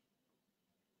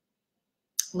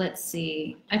 let's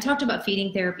see. I talked about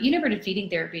feeding therapy. You never did feeding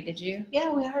therapy, did you?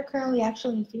 Yeah, we are currently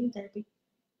actually in feeding therapy.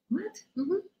 What?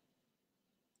 Mm-hmm.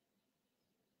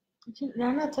 Did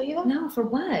I not tell you that? No, for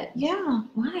what? Yeah.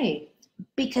 Why?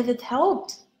 Because it's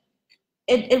helped.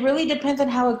 It really depends on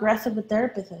how aggressive the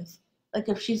therapist is. Like,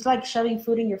 if she's like shoving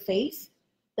food in your face,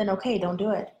 then okay, don't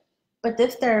do it. But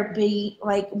this therapy,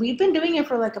 like, we've been doing it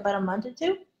for like about a month or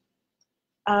 2.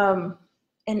 And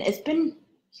he's been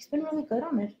really good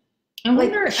on it. I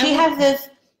wonder, like, she has this,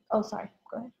 oh, sorry,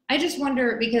 go ahead. I just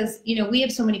wonder because, we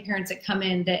have so many parents that come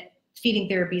in that feeding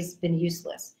therapy has been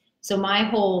useless. So my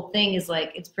whole thing is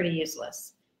like, it's pretty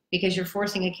useless because you're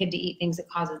forcing a kid to eat things that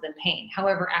causes them pain.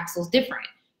 However, Axel's different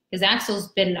because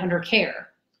Axel's been under care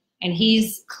and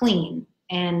he's clean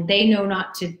and they know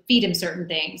not to feed him certain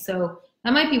things. So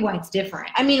that might be why it's different.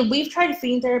 I mean, we've tried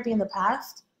feeding therapy in the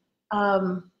past,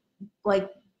 like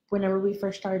whenever we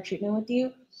first started treatment with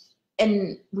you,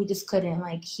 and we just couldn't.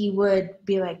 Like, he would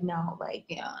be like, no, like,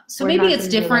 yeah. So maybe it's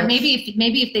different. Maybe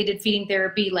if they did feeding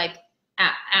therapy, like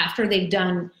after they've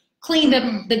done cleaned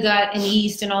up the gut and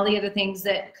yeast and all the other things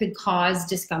that could cause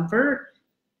discomfort,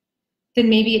 then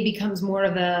maybe it becomes more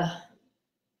of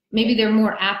maybe they're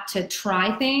more apt to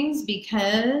try things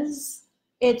because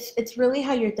it's really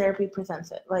how your therapy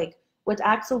presents it. Like with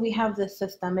Axel, we have this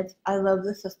system. I love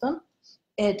the system.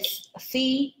 It's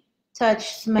see,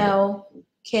 touch, smell,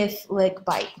 kiss, lick,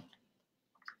 bite.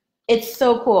 It's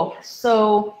so cool.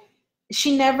 So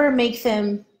she never makes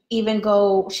him even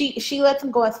go. She lets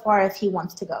him go as far as he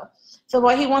wants to go. So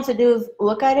what he wants to do is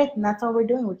look at it, and that's all we're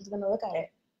doing. We're just gonna look at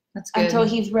it. That's good. Until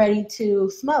he's ready to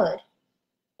smell it,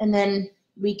 and then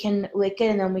we can lick it,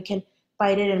 and then we can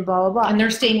bite it, and blah blah blah. And they're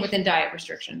staying within diet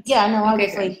restrictions. Yeah, no,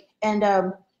 obviously. Okay,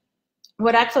 and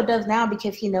what Axel does now,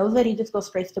 because he knows that, he just goes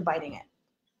straight to biting it.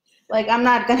 Like, I'm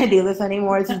not gonna do this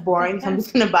anymore. This is boring. So I'm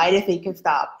just gonna bite it so he can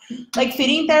stop. Like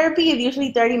feeding therapy is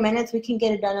usually 30 minutes. We can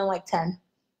get it done in like 10,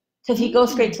 because he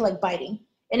goes straight to like biting.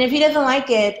 And if he doesn't like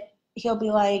it, he'll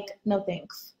be like, no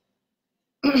thanks.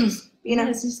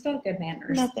 Yes, he's got good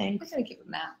manners. No thanks. I gotta give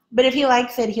him that. But if he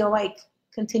likes it, he'll like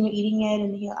continue eating it,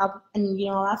 and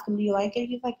I'll ask him, do you like it?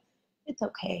 He's like, it's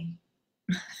okay.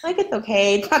 Like, it's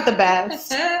okay. It's not the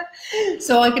best.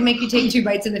 So I can make you take 2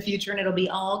 bites in the future, and it'll be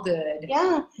all good.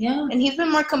 Yeah. Yeah. And he's been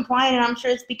more compliant, and I'm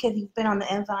sure it's because he's been on the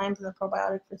enzymes and the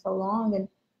probiotics for so long, and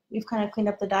we've kind of cleaned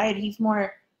up the diet. He's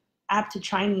more apt to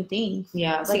try new things.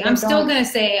 Yeah. See, I'm still gonna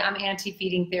say I'm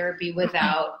anti-feeding therapy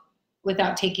without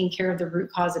taking care of the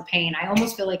root cause of pain. I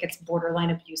almost feel like it's borderline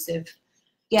abusive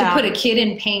to put a kid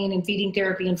in pain and feeding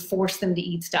therapy and force them to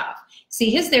eat stuff. See,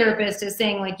 his therapist is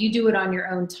saying, like, you do it on your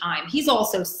own time. He's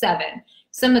also 7.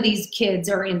 Some of these kids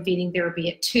are in feeding therapy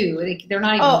at 2. They're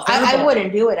not even verbal. I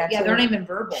wouldn't do it, actually. Yeah, they're not even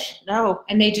verbal. No.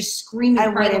 And they just scream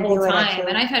and cry the whole time. It,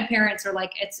 and I've had parents are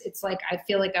like, it's like, I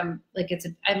feel like they're like,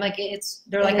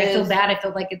 I feel bad. I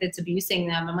feel like it's abusing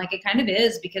them. I'm like, it kind of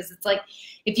is, because it's like,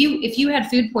 if you had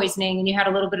food poisoning and you had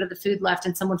a little bit of the food left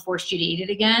and someone forced you to eat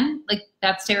it again, like,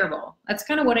 that's terrible. That's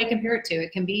kind of what I compare it to.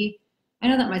 It can be, I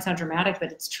know that might sound dramatic,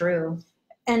 but it's true.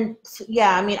 And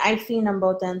yeah, I mean, I've seen on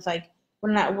both ends, like,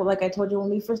 like I told you,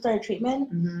 when we first started treatment,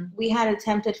 we had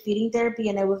attempted feeding therapy,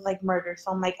 and it was like murder.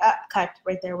 So I'm like, cut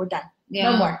right there. We're done.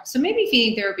 Yeah. No more. So maybe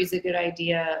feeding therapy is a good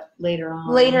idea later on.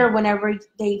 Later, whenever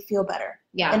they feel better.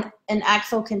 Yeah. And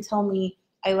Axel can tell me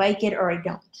I like it or I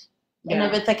don't. And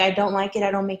if it's like, I don't like it,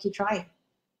 I don't make you try it.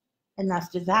 And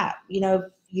that's just that. You know,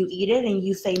 you eat it and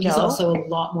you say no. He's also a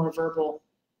lot more verbal.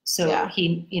 So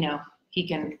he, you know, he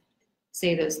can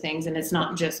say those things, and it's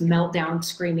not just meltdown,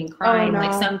 screaming, crying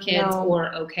like some kids,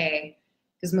 or okay.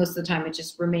 Because most of the time it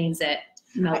just remains at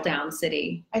meltdown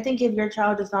city. I think if your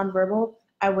child is nonverbal,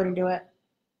 I wouldn't do it.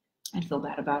 I'd feel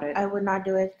bad about it. I would not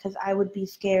do it because I would be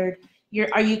scared.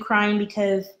 Are you crying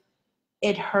because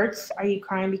it hurts? Are you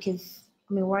crying because,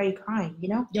 I mean, why are you crying, you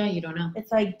know? Yeah, you don't know.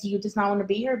 It's like, do you just not want to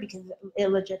be here because it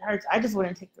legit hurts? I just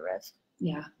wouldn't take the risk.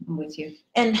 Yeah, I'm with you.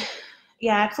 And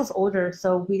yeah, Axel's older,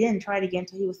 so we didn't try it again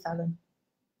until he was 7.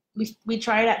 We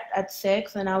tried at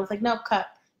 6, and I was like, no, cut.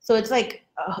 So it's like,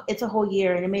 it's a whole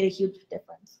year, and it made a huge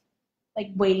difference. Like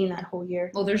waiting that whole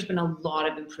year. Well, there's been a lot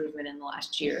of improvement in the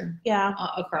last year. Yeah.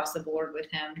 Across the board with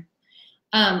him.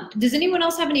 Does anyone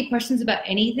else have any questions about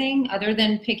anything other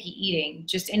than picky eating?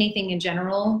 Just anything in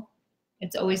general?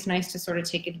 It's always nice to sort of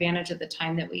take advantage of the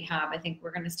time that we have. I think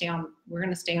we're going to stay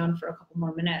on for a couple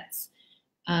more minutes.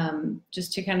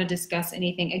 Just to kind of discuss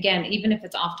anything. Again, even if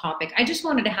it's off topic. I just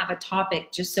wanted to have a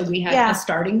topic just so we had a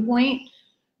starting point.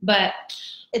 But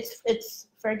it's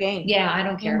fair game. Yeah, I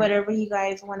don't care. And whatever you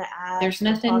guys want to ask. There's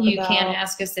nothing you can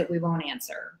ask us that we won't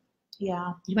answer.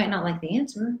 Yeah. You might not like the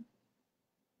answer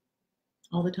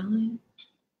all the time.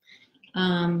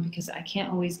 Because I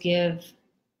can't always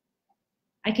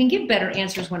I can give better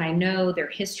answers when I know their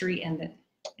history and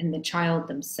the child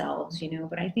themselves, you know,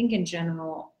 but I think in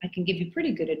general, I can give you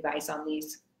pretty good advice on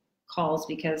these calls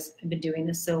because I've been doing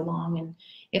this so long. And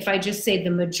if I just say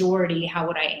the majority, how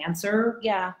would I answer?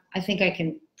 Yeah. I think I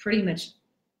can pretty much,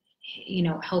 you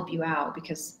know, help you out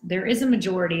because there is a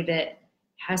majority that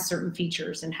has certain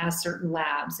features and has certain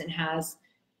labs and has,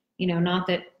 you know, not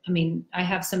that, I mean, I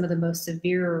have some of the most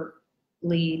severely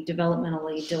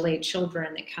developmentally delayed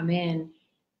children that come in,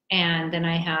 and then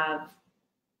I have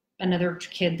another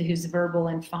kid who's verbal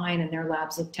and fine, and their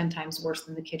labs look 10 times worse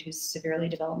than the kid who's severely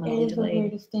developmentally delayed. The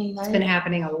weirdest thing. It's been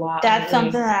happening a lot. That's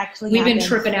lately. Something that actually we've been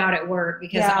tripping out at work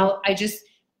because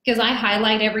because I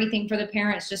highlight everything for the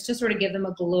parents just to sort of give them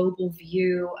a global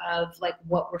view of like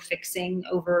what we're fixing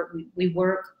over. We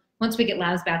work, once we get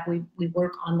labs back, we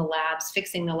work on the labs,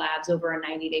 fixing the labs over a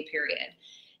 90-day period.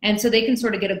 And so they can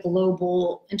sort of get a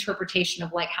global interpretation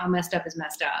of like how messed up is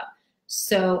messed up.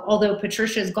 So although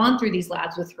Patricia has gone through these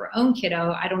labs with her own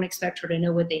kiddo, I don't expect her to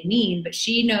know what they mean, but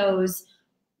she knows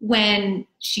when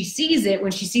she sees it,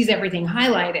 when she sees everything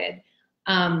highlighted.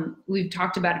 We've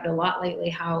talked about it a lot lately,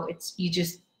 how it's,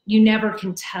 you never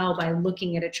can tell by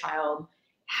looking at a child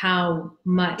how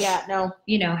much,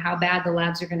 you know, how bad the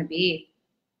labs are going to be.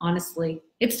 Honestly,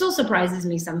 it still surprises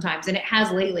me sometimes. And it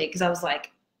has lately, because I was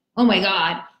like, oh my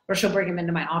God. Or she'll bring him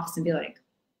into my office and be like,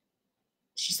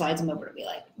 she slides him over to be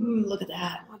like, look at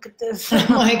that. Look at this.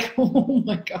 I'm like, oh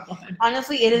my God.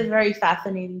 Honestly, it is very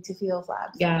fascinating to feel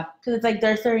labs. Yeah. Because it's like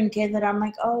there's certain kids that I'm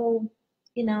like, oh,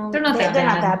 you know, they're not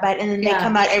that bad. And then they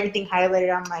come out, everything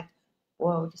highlighted. I'm like,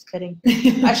 whoa, just kidding.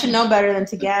 I should know better than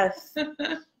to guess.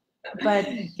 But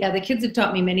yeah, the kids have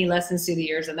taught me many lessons through the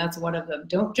years, and that's one of them.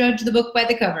 Don't judge the book by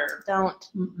the cover. Don't.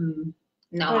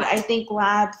 No. But I think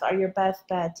labs are your best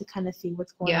bet to kind of see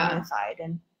what's going on inside.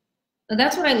 And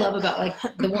that's what I love about like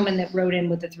the woman that wrote in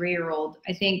with the 3-year-old.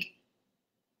 I think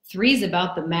 3 is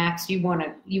about the max you want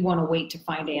to wait to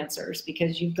find answers,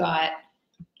 because you've got,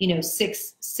 you know,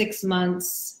 six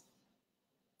months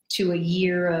to a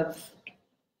year of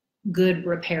good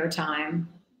repair time,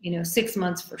 you know, 6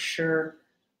 months for sure,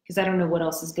 because I don't know what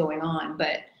else is going on.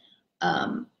 But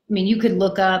I mean, you could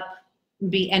look up,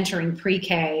 be entering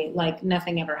pre-K like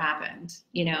nothing ever happened,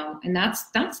 you know, and that's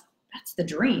the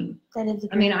dream. That is the dream.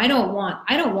 I mean, I don't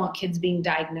want kids being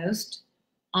diagnosed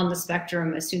on the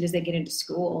spectrum as soon as they get into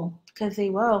school. Because they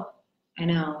will. I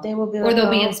know. They will be. Or they'll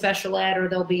be in special ed, or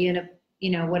they'll be in a, you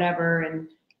know, whatever. And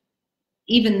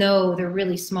even though they're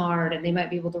really smart and they might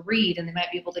be able to read and they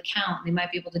might be able to count, and they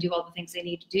might be able to do all the things they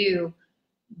need to do,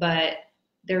 but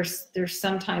there's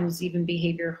sometimes even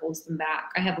behavior holds them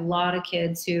back. I have a lot of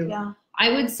kids who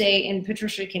I would say, and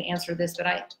Patricia can answer this,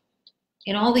 but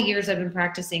in all the years I've been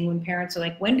practicing, when parents are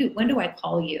like, when do I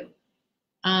call you?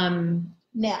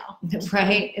 Now.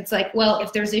 Right? It's like, well,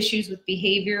 if there's issues with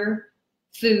behavior,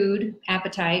 food,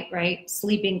 appetite, right,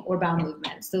 sleeping, or bowel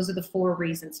movements, those are the 4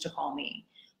 reasons to call me.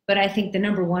 But I think the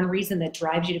number 1 reason that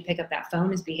drives you to pick up that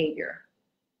phone is behavior.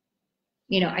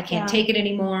 You know, I can't take it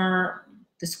anymore.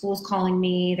 The school's calling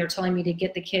me. They're telling me to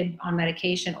get the kid on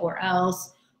medication or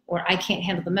else. Or I can't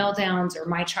handle the meltdowns, or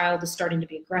my child is starting to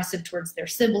be aggressive towards their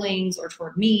siblings or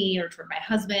toward me or toward my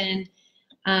husband.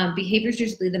 Behavior is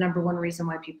usually the number 1 reason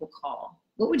why people call.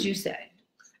 What would you say?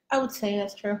 I would say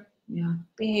that's true. Yeah.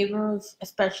 Behaviorals,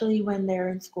 especially when they're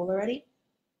in school already,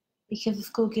 because the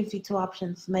school gives you two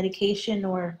options: medication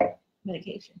or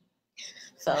medication.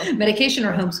 So medication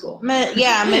or homeschool.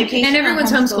 Medication. And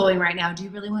everyone's homeschooling right now. Do you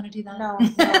really want to do that?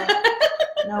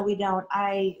 No, we don't.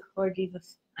 Lord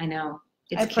Jesus. I know.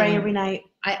 I pray every night.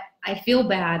 I feel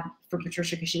bad for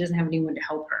Patricia because she doesn't have anyone to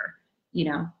help her. You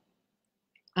know.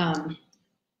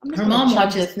 Her mom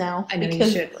watches now. I know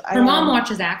you should. Her mom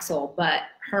watches Axel, but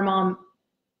her mom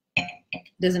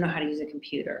doesn't know how to use a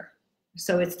computer.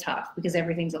 So it's tough because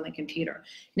everything's on the computer.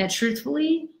 Now,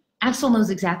 truthfully, Axel knows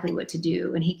exactly what to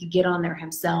do, and he could get on there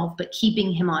himself, but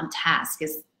keeping him on task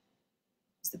is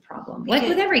the problem. Like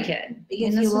with every kid.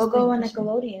 Because he will go on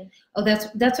Nickelodeon. Oh, that's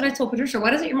what I told Patricia.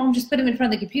 Why doesn't your mom just put him in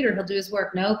front of the computer? He'll do his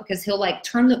work. No, because he'll like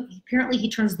apparently he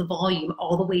turns the volume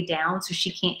all the way down so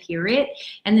she can't hear it.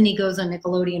 And then he goes on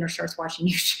Nickelodeon or starts watching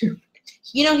YouTube.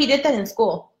 You know, he did that in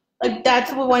school. Like,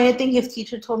 that's one of the things his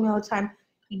teacher told me all the time.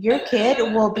 Your kid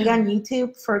will be on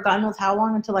YouTube for God knows how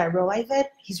long until I realize it.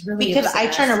 He's really because I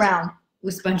turn around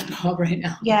with SpongeBob right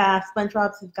now. Yeah,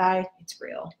 SpongeBob's his guy. It's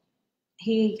real.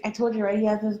 I told you, right? He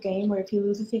has this game where if he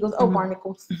loses, he goes, "Oh,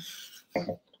 barnacles."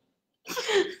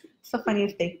 It's the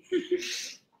funniest thing.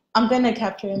 I'm gonna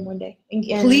capture him one day.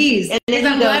 Please. And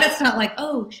I'm glad it's not like,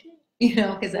 oh shit. You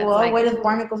know, because that's what does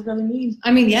barnacles really mean?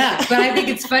 I mean, yeah, but I think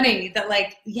it's funny that,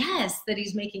 like, yes, that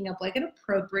he's making up like an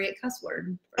appropriate cuss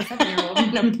word for a 7-year-old.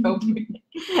 Inappropriate.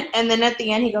 And then at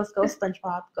the end, he goes, "Go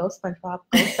SpongeBob, go SpongeBob,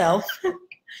 go Self."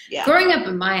 Yeah. Growing up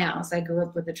in my house, I grew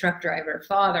up with a truck driver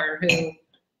father who,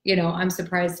 you know, I'm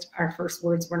surprised our first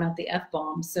words were not the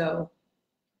F-bomb. So,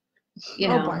 you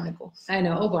know, barnacles. I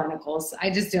know, barnacles.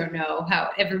 I just don't know how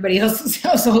everybody else's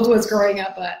household was growing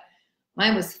up, but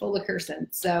mine was full of cursing.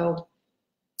 So,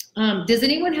 does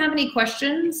anyone have any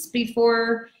questions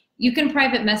before? You can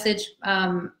private message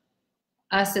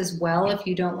us as well if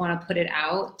you don't want to put it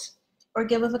out. Or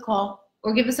give us a call.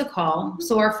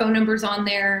 So our phone number's on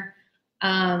there.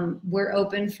 We're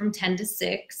open from 10 to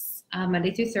 6,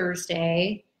 Monday through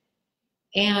Thursday.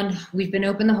 And we've been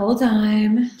open the whole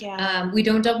time. Yeah. We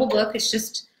don't double book. It's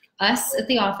just us at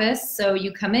the office. So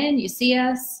you come in, you see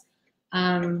us.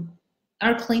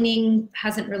 Our cleaning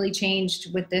hasn't really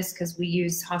changed with this because we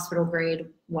use hospital grade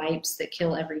wipes that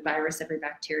kill every virus, every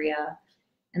bacteria.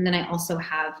 And then I also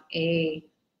have a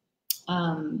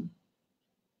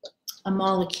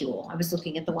molecule. I was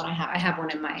looking at the one I have. I have one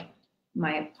in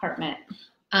my apartment.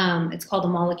 It's called a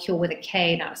molecule with a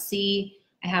K, not a C.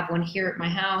 I have one here at my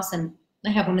house, and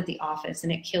I have one at the office,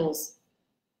 and it kills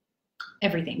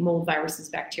everything, mold, viruses,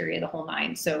 bacteria, the whole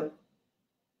nine. So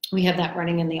we have that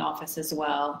running in the office as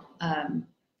well.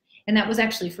 And that was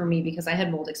actually for me because I had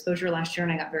mold exposure last year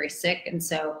and I got very sick. And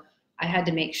so I had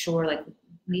to make sure, like,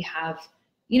 we have,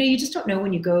 you know, you just don't know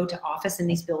when you go to office in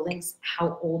these buildings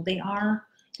how old they are.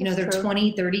 You know, they're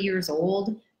 20, 30 years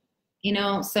old, you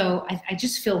know. So I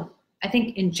just feel, I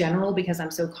think in general, because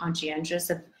I'm so conscientious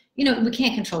of, you know, we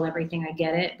can't control everything. I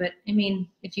get it. But I mean,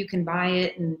 if you can buy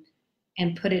it and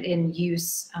put it in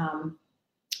use,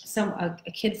 a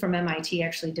kid from MIT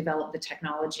actually developed the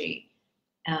technology.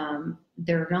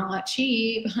 They're not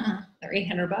cheap. They're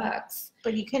 $800.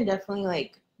 But you can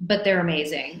definitely But they're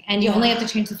amazing, and you only have to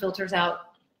change the filters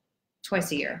out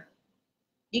twice a year.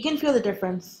 You can feel the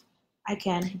difference. I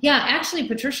can. Yeah, actually,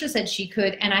 Patricia said she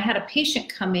could, and I had a patient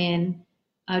come in.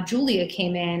 Julia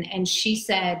came in, and she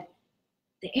said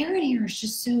the air in here is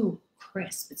just so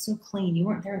crisp. It's so clean. You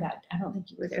weren't there I don't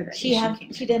think you were there that day.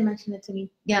 She did mention it to me.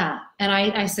 Yeah. And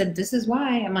I said, this is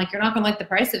why. I'm like, you're not going to like the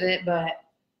price of it, but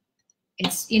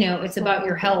it's, you know, it's about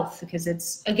your health because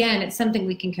it's something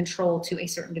we can control to a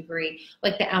certain degree.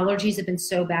 Like the allergies have been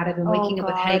so bad. I've been waking up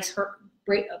with headaches.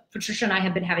 Patricia and I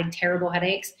have been having terrible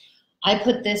headaches. I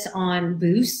put this on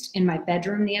Boost in my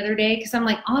bedroom the other day because I'm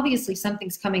like, obviously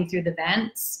something's coming through the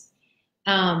vents.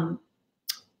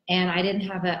 And I didn't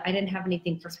have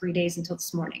anything for 3 days until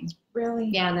this morning. Really?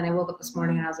 Yeah, and then I woke up this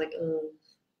morning and I was like,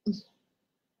 ugh.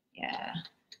 Yeah.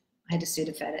 I had to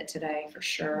Sudafed it today for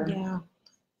sure. Yeah.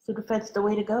 Sudafed's the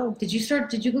way to go. Did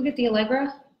you go get the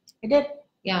Allegra? I did.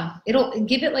 Yeah. It'll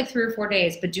give it like 3 or 4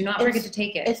 days, but do not forget to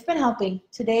take it. It's been helping.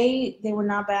 Today they were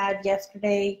not bad.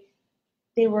 Yesterday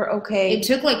they were okay. It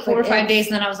took like 4 or 5 days,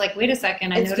 and then I was like, wait a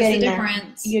second, I noticed the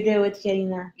difference. You do, it's getting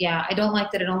there. Yeah, I don't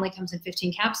like that it only comes in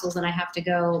 15 capsules, and I have to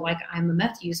go, like, I'm a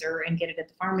meth user and get it at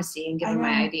the pharmacy and give them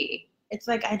my ID. It's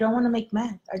like, I don't want to make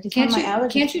meth. I just want my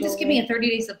allergies. Can't you just give me a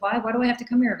 30-day supply? Why do I have to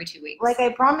come here every 2 weeks? Like,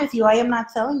 I promise you, I am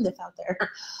not selling this out there.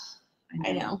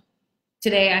 I know.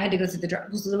 Today I had to go through the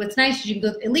drive. So what's nice is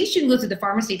at least you can go through the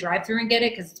pharmacy drive-through and get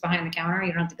it because it's behind the counter.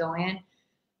 You don't have to go in.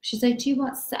 She's like, do you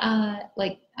want, I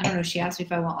don't know. She asked me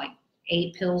if I want like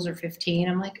 8 pills or 15.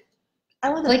 I'm like, I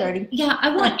want the 30. Yeah,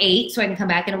 I want 8 so I can come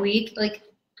back in a week. Like,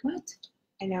 what?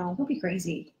 I know. Don't be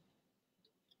crazy.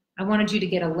 I wanted you to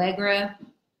get Allegra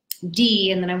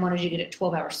D, and then I wanted you to get a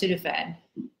 12-hour Sudafed,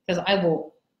 because I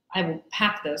will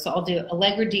pack those. So I'll do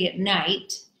Allegra D at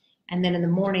night, and then in the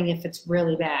morning, if it's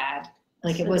really bad,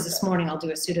 like it was this morning, I'll do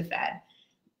a Sudafed.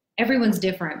 Everyone's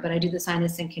different, but I do the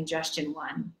sinus and congestion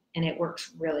one, and it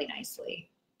works really nicely.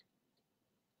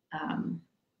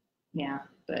 Yeah,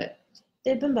 but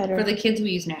they've been better. For the kids,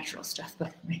 we use natural stuff, by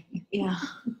the way. Yeah.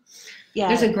 Yeah.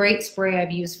 There's a great spray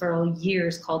I've used for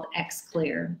years called X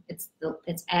Clear. It's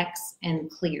X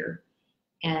and Clear,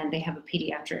 and they have a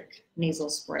pediatric nasal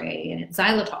spray, and it's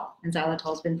xylitol, and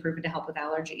xylitol has been proven to help with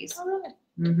allergies. Oh, really?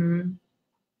 Mm-hmm.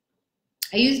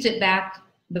 I used it back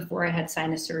before I had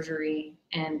sinus surgery,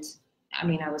 and I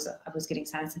mean, I was getting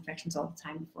sinus infections all the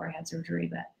time before I had surgery,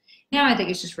 but now I think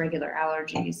it's just regular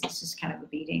allergies. It's just kind of a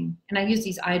beating. And I use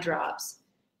these eye drops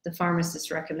the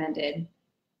pharmacist recommended,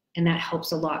 and that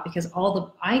helps a lot, because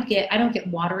I don't get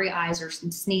watery eyes or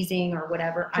sneezing or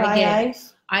whatever.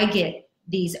 Eyes? I get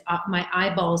these, my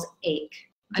eyeballs ache.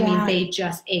 Yeah. I mean, they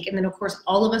just ache. And then of course,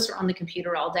 all of us are on the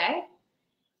computer all day.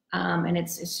 And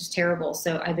it's just terrible.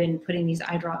 So I've been putting these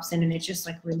eye drops in, and it just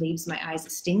like relieves my eyes.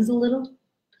 It stings a little,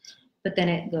 but then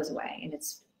it goes away, and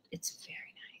it's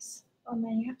very nice. Oh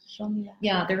man, you have to show me that.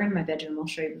 Yeah, they're in my bedroom. I'll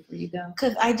show you before you go.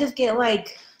 Cause I just get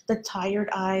like the tired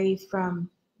eyes from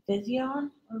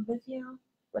Vision or Vizio,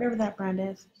 whatever that brand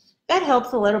is. That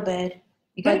helps a little bit.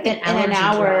 You gotta get in an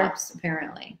hour, drops,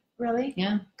 apparently. Really?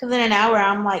 Yeah. Cause in an hour,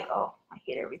 I'm like, oh, I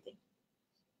hate everything.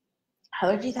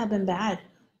 Allergies have been bad.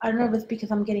 I don't know if it's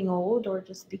because I'm getting old or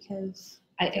just because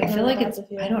I feel like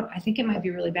I think it might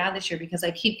be really bad this year, because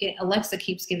Alexa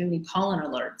keeps giving me pollen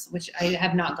alerts, which I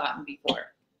have not gotten before.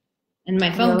 And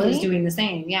my phone is doing the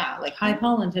same. Yeah. Like high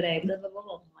pollen today, blah, blah, blah.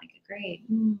 I'm like, great.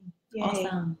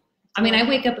 Awesome. I mean, I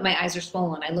wake up and my eyes are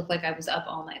swollen. I look like I was up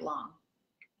all night long,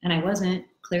 and I wasn't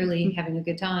clearly having a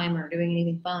good time or doing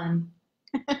anything fun.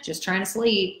 Just trying to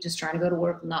sleep, just trying to go to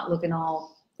work, not looking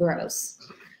all gross.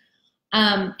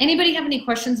 Anybody have any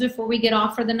questions before we get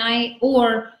off for the night?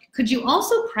 Or could you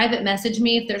also private message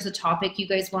me if there's a topic you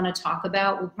guys want to talk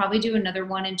about? We'll probably do another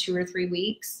one in 2 or 3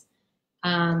 weeks.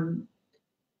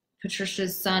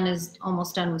 Patricia's son is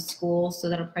almost done with school, so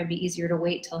that'll probably be easier to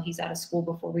wait till he's out of school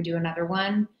before we do another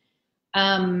one.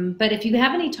 But if you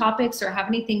have any topics or have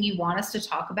anything you want us to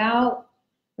talk about,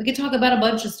 we could talk about a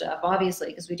bunch of stuff, obviously,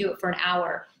 because we do it for an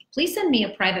hour. Please send me a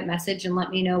private message and let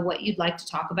me know what you'd like to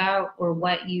talk about, or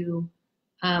what you're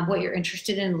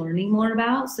interested in learning more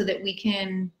about, so that we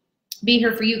can be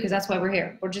here for you, because that's why we're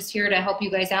here. We're just here to help you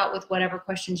guys out with whatever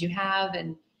questions you have,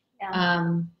 and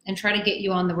try to get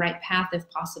you on the right path if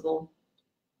possible.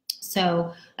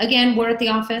 So again, we're at the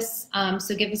office,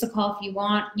 so give us a call if you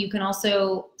want. You can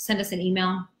also send us an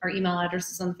email. Our email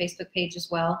address is on the Facebook page as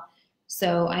well.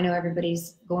 So I know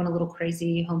everybody's going a little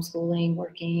crazy, homeschooling,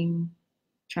 working,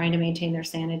 trying to maintain their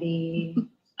sanity.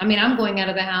 I mean, I'm going out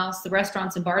of the house. The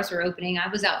restaurants and bars are opening. I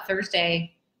was out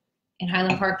Thursday in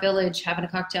Highland Park Village having a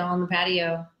cocktail on the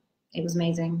patio. It was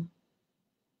amazing.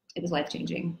 It was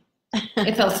life-changing.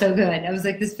 It felt so good. I was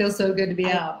like, this feels so good to be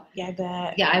out. Yeah, I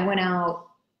bet. Yeah, I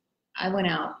went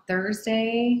out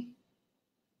Thursday,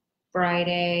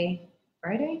 Friday,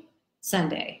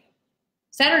 Sunday,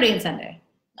 Saturday and Sunday.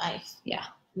 Nice. Yeah.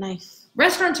 Nice.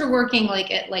 Restaurants are working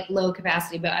at low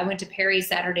capacity, but I went to Perry's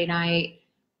Saturday night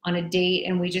on a date,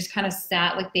 and we just kind of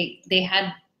sat, like they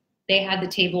had the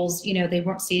tables, they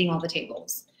weren't seating all the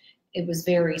tables. It was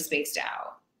very spaced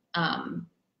out.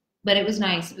 But it was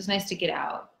nice. It was nice to get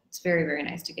out. It's very, very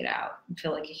nice to get out and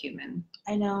feel like a human.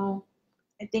 I know.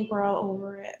 I think we're all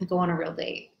over it. Go on a real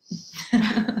date.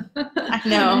 I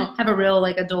know. Have a real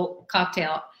adult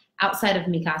cocktail outside of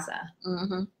Mikasa.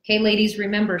 Mm-hmm. Okay, ladies,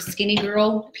 remember, Skinny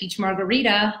Girl, Peach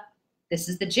Margarita. This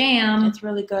is the jam. It's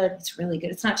really good. It's really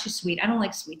good. It's not too sweet. I don't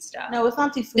like sweet stuff. No, it's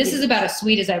not too sweet. This is about as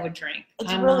sweet as I would drink.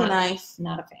 It's really nice.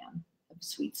 Not a fan of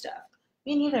sweet stuff.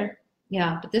 Me neither.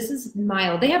 Yeah, but this is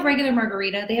mild. They have regular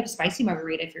margarita. They have a spicy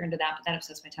margarita if you're into that, but that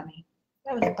upsets my tummy.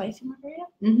 That was a spicy margarita?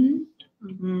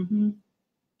 Mm-hmm. Mm-hmm.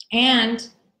 And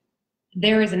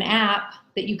there is an app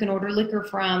that you can order liquor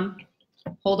from.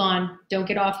 Hold on. Don't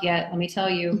get off yet. Let me tell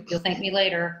you. You'll thank me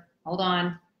later. Hold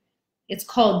on. It's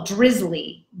called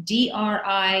Drizly,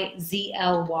 Drizly.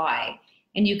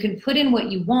 And you can put in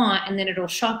what you want, and then it'll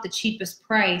shop the cheapest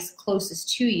price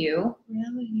closest to you.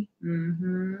 Really?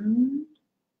 Mm-hmm.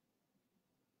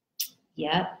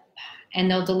 Yep.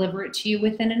 And they'll deliver it to you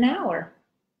within an hour.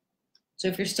 So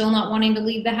if you're still not wanting to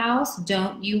leave the house,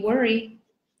 don't you worry.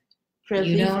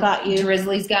 Drizly's got you.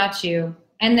 Drizly's got you.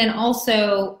 And then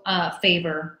also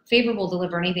Favor. Favor will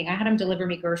deliver anything. I had them deliver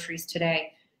me groceries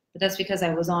today, but that's because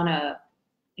I was on a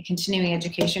continuing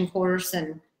education course,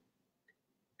 and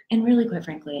really, quite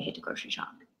frankly, I hate to grocery shop.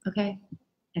 Okay,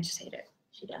 I just hate it.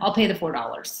 I'll pay the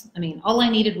 $4. I mean, all I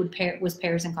needed was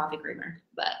pears and coffee creamer,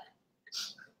 but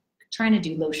trying to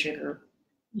do low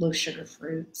sugar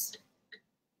fruits.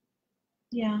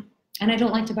 Yeah. And I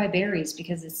don't like to buy berries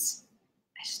because I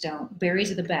just don't.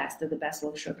 Berries are the best. They're the best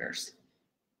low sugars.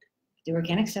 The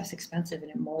organic stuff's expensive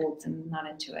and it molds, and I'm not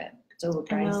into it. It's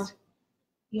overpriced.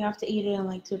 You have to eat it in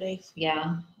like 2 days.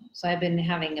 Yeah. So I've been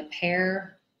having a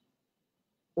pear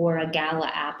or a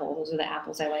gala apple. Those are the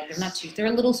apples I like. They're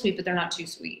a little sweet, but they're not too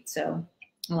sweet. So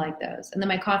I like those. And then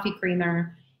my coffee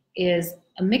creamer is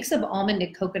a mix of almond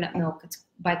and coconut milk. It's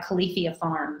by Califia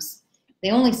Farms. They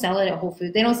only sell it at Whole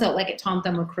Foods. They don't sell it like at Tom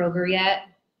Thumb or Kroger yet.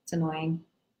 It's annoying.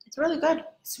 It's really good.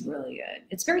 It's really good.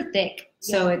 It's very thick.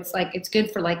 So it's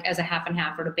good for like as a half and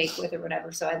half or to bake with or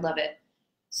whatever. So I love it.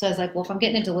 So I was like, well, if I'm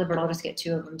getting it delivered, I'll just get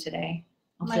 2 of them today.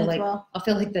 I'll feel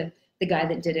like the guy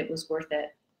that did it was worth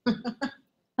it.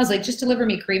 I was like, just deliver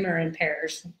me creamer and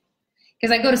pears.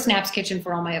 Because I go to Snap's Kitchen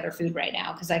for all my other food right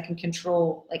now because I can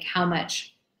control like how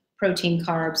much protein,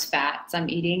 carbs, fats I'm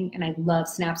eating. And I love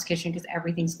Snap's Kitchen because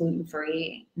everything's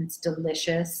gluten-free and it's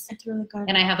delicious. It's really good.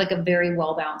 And I have like a very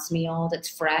well-balanced meal that's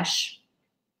fresh.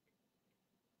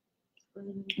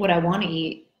 What I want to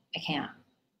eat, I can't,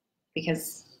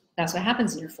 because that's what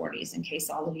happens in your 40s, in case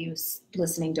all of you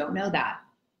listening don't know that.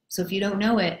 So if you don't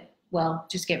know it, well,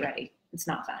 just get ready. It's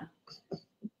not fun.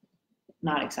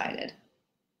 Not excited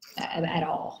at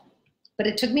all. But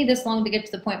it took me this long to get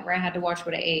to the point where I had to watch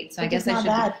what I ate. So I guess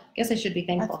I should be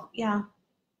thankful. Yeah.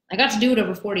 I got to do it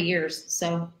over 40 years,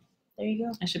 so there you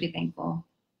go. I should be thankful.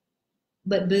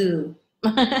 But boo.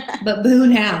 But boo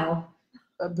now.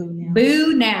 But boo now.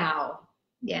 Boo now.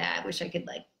 Yeah, I wish I could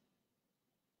like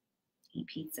eat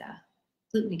pizza.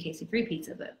 Gluten and Casey-free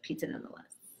pizza, but pizza nonetheless.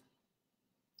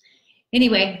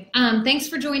 Anyway, thanks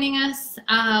for joining us.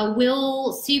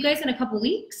 We'll see you guys in a couple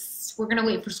weeks. We're going to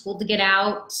wait for school to get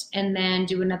out and then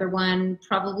do another one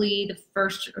probably the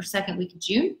 1st or 2nd week of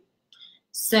June.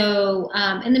 So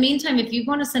in the meantime, if you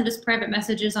want to send us private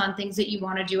messages on things that you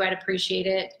want to do, I'd appreciate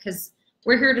it, because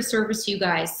we're here to service you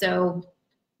guys. So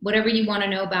whatever you want to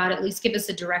know about, at least give us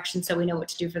a direction so we know what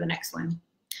to do for the next one.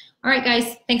 All right,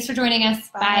 guys. Thanks for joining us.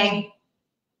 Bye.